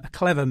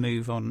clever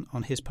move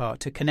on his part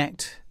to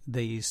connect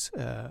these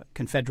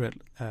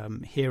Confederate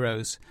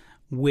heroes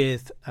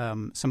with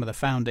some of the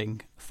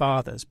founding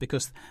fathers,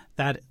 because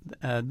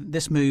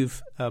this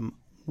move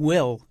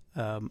will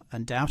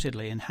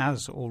undoubtedly, and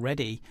has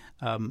already,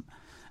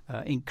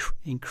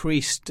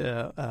 increased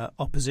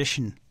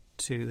opposition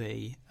to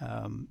the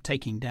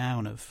taking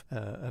down of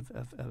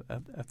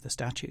the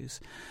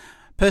statues.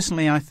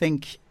 Personally, I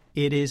think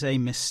it is a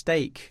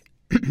mistake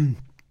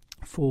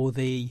for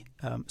the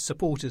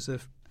supporters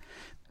of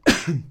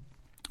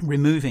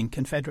removing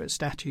Confederate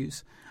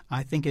statues.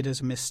 I think it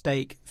is a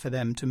mistake for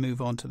them to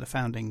move on to the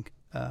Founding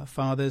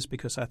Fathers,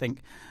 because I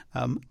think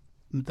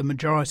the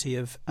majority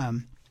of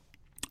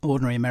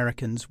ordinary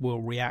Americans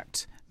will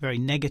react very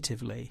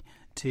negatively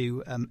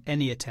to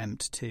any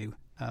attempt to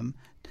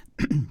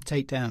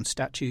take down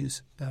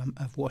statues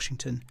of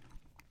Washington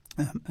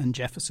and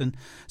Jefferson.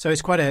 So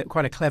it's quite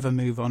a clever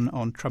move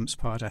on Trump's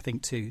part, I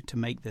think, to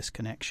make this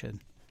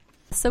connection.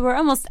 So we're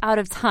almost out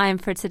of time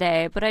for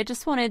today, but I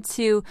just wanted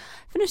to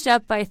finish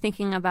up by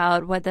thinking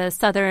about what the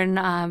Southern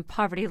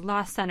Poverty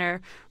Law Center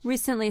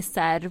recently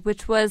said,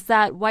 which was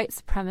that white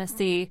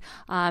supremacy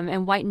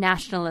and white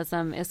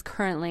nationalism is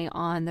currently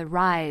on the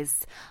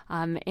rise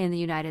in the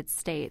United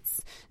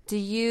States. Do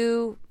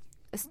you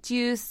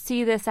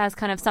see this as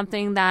kind of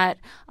something that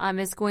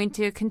is going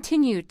to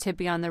continue to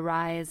be on the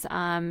rise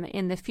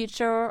in the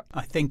future?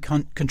 I think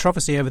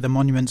controversy over the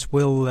monuments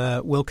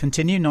will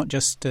continue, not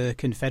just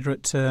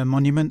Confederate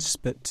monuments,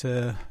 but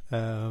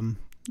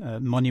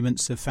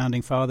monuments of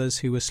founding fathers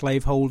who were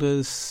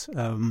slaveholders,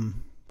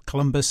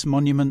 Columbus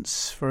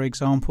monuments, for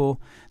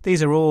example.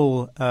 These are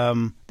all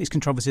these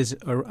controversies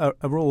are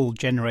all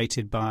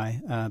generated by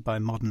the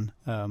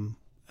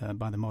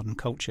modern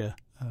culture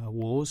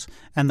wars,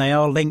 and they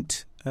are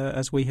linked,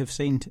 as we have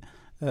seen,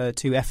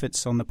 to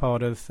efforts on the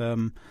part of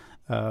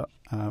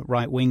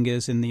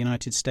right-wingers in the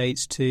United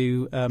States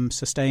to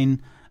sustain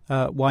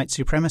white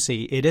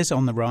supremacy. It is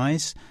on the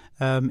rise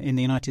in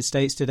the United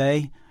States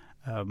today,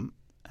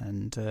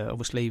 and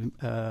obviously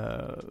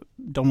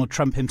Donald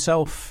Trump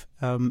himself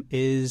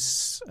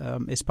is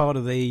part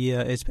of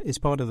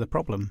the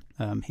problem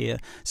here.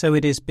 So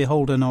it is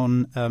beholden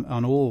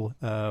on all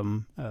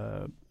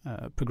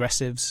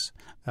progressives,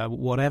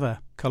 whatever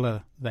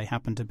colour they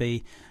happen to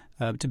be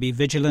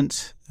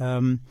vigilant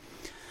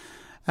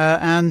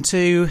and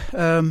to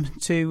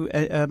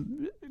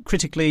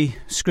critically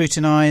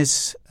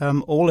scrutinise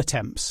all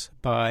attempts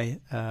by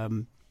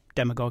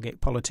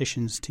demagogic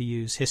politicians to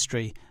use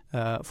history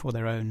for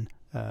their own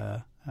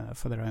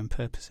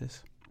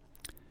purposes.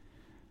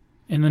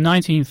 In the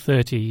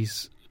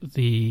 1930s,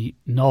 the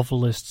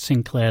novelist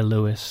Sinclair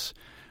Lewis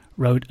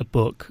wrote a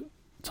book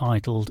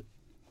titled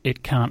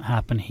 "It Can't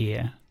Happen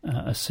Here,"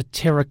 a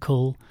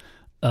satirical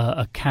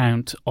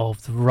account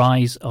of the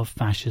rise of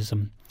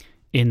fascism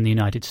in the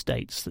United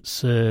States that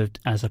served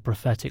as a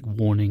prophetic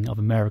warning of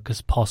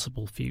America's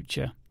possible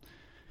future.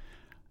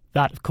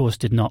 That, of course,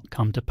 did not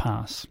come to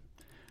pass.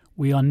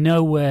 We are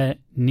nowhere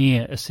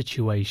near a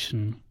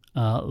situation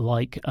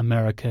like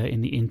America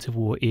in the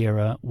interwar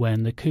era,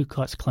 when the Ku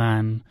Klux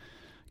Klan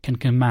can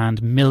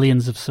command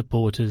millions of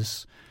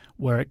supporters,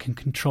 where it can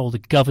control the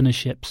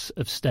governorships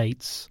of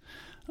states.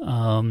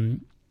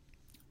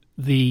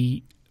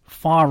 The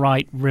far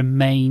right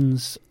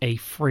remains a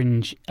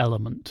fringe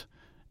element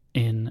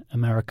in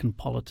American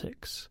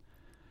politics.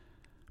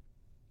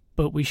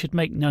 But we should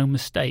make no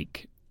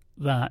mistake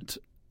that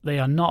they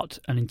are not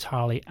an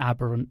entirely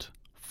aberrant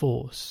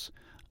force.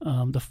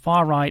 The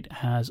far right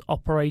has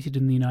operated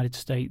in the United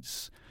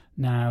States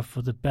now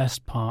for the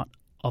best part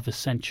of a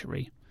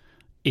century.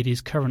 It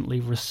is currently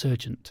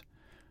resurgent,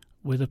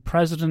 with a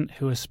president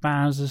who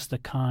espouses the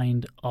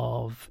kind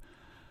of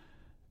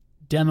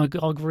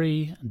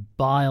demagoguery and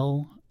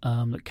bile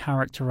that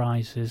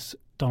characterizes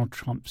Donald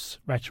Trump's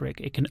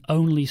rhetoric. It can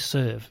only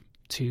serve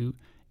to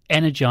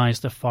energize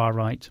the far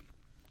right,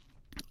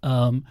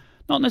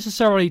 not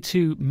necessarily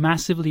to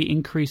massively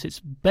increase its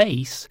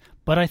base,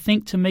 but I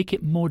think to make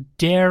it more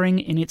daring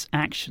in its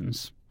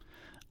actions,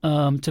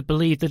 to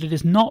believe that it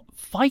is not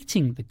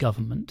fighting the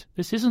government.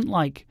 This isn't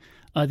like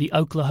the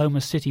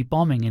Oklahoma City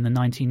bombing in the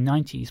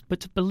 1990s, but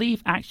to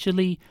believe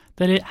actually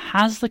that it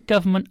has the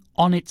government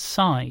on its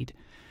side.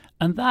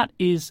 And that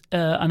is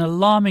an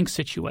alarming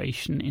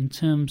situation in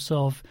terms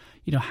of,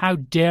 how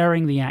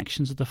daring the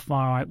actions of the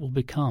far right will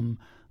become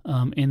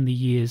in the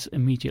years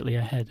immediately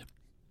ahead.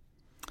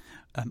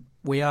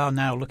 We are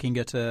now looking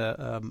at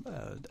a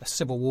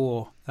civil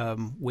war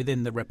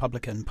within the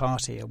Republican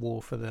Party, a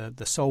war for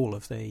the soul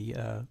of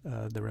the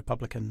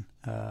Republican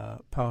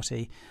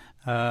Party,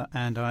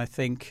 and I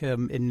think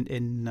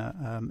in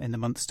the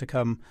months to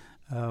come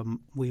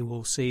we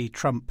will see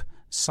Trump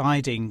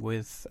siding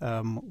with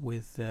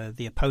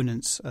the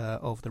opponents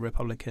of the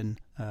Republican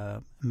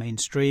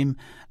mainstream,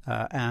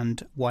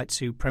 and white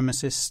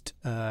supremacist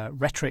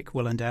rhetoric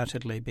will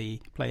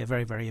undoubtedly play a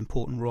very, very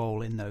important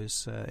role in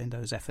those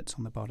efforts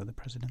on the part of the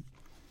president.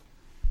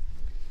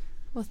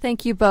 Well,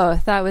 thank you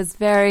both. That was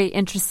very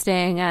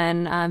interesting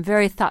and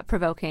very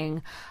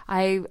thought-provoking.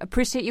 I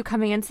appreciate you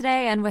coming in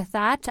today, and with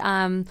that,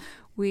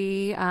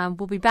 we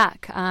will be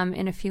back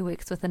in a few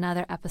weeks with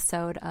another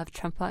episode of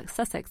Trump Watch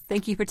Sussex.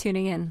 Thank you for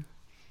tuning in.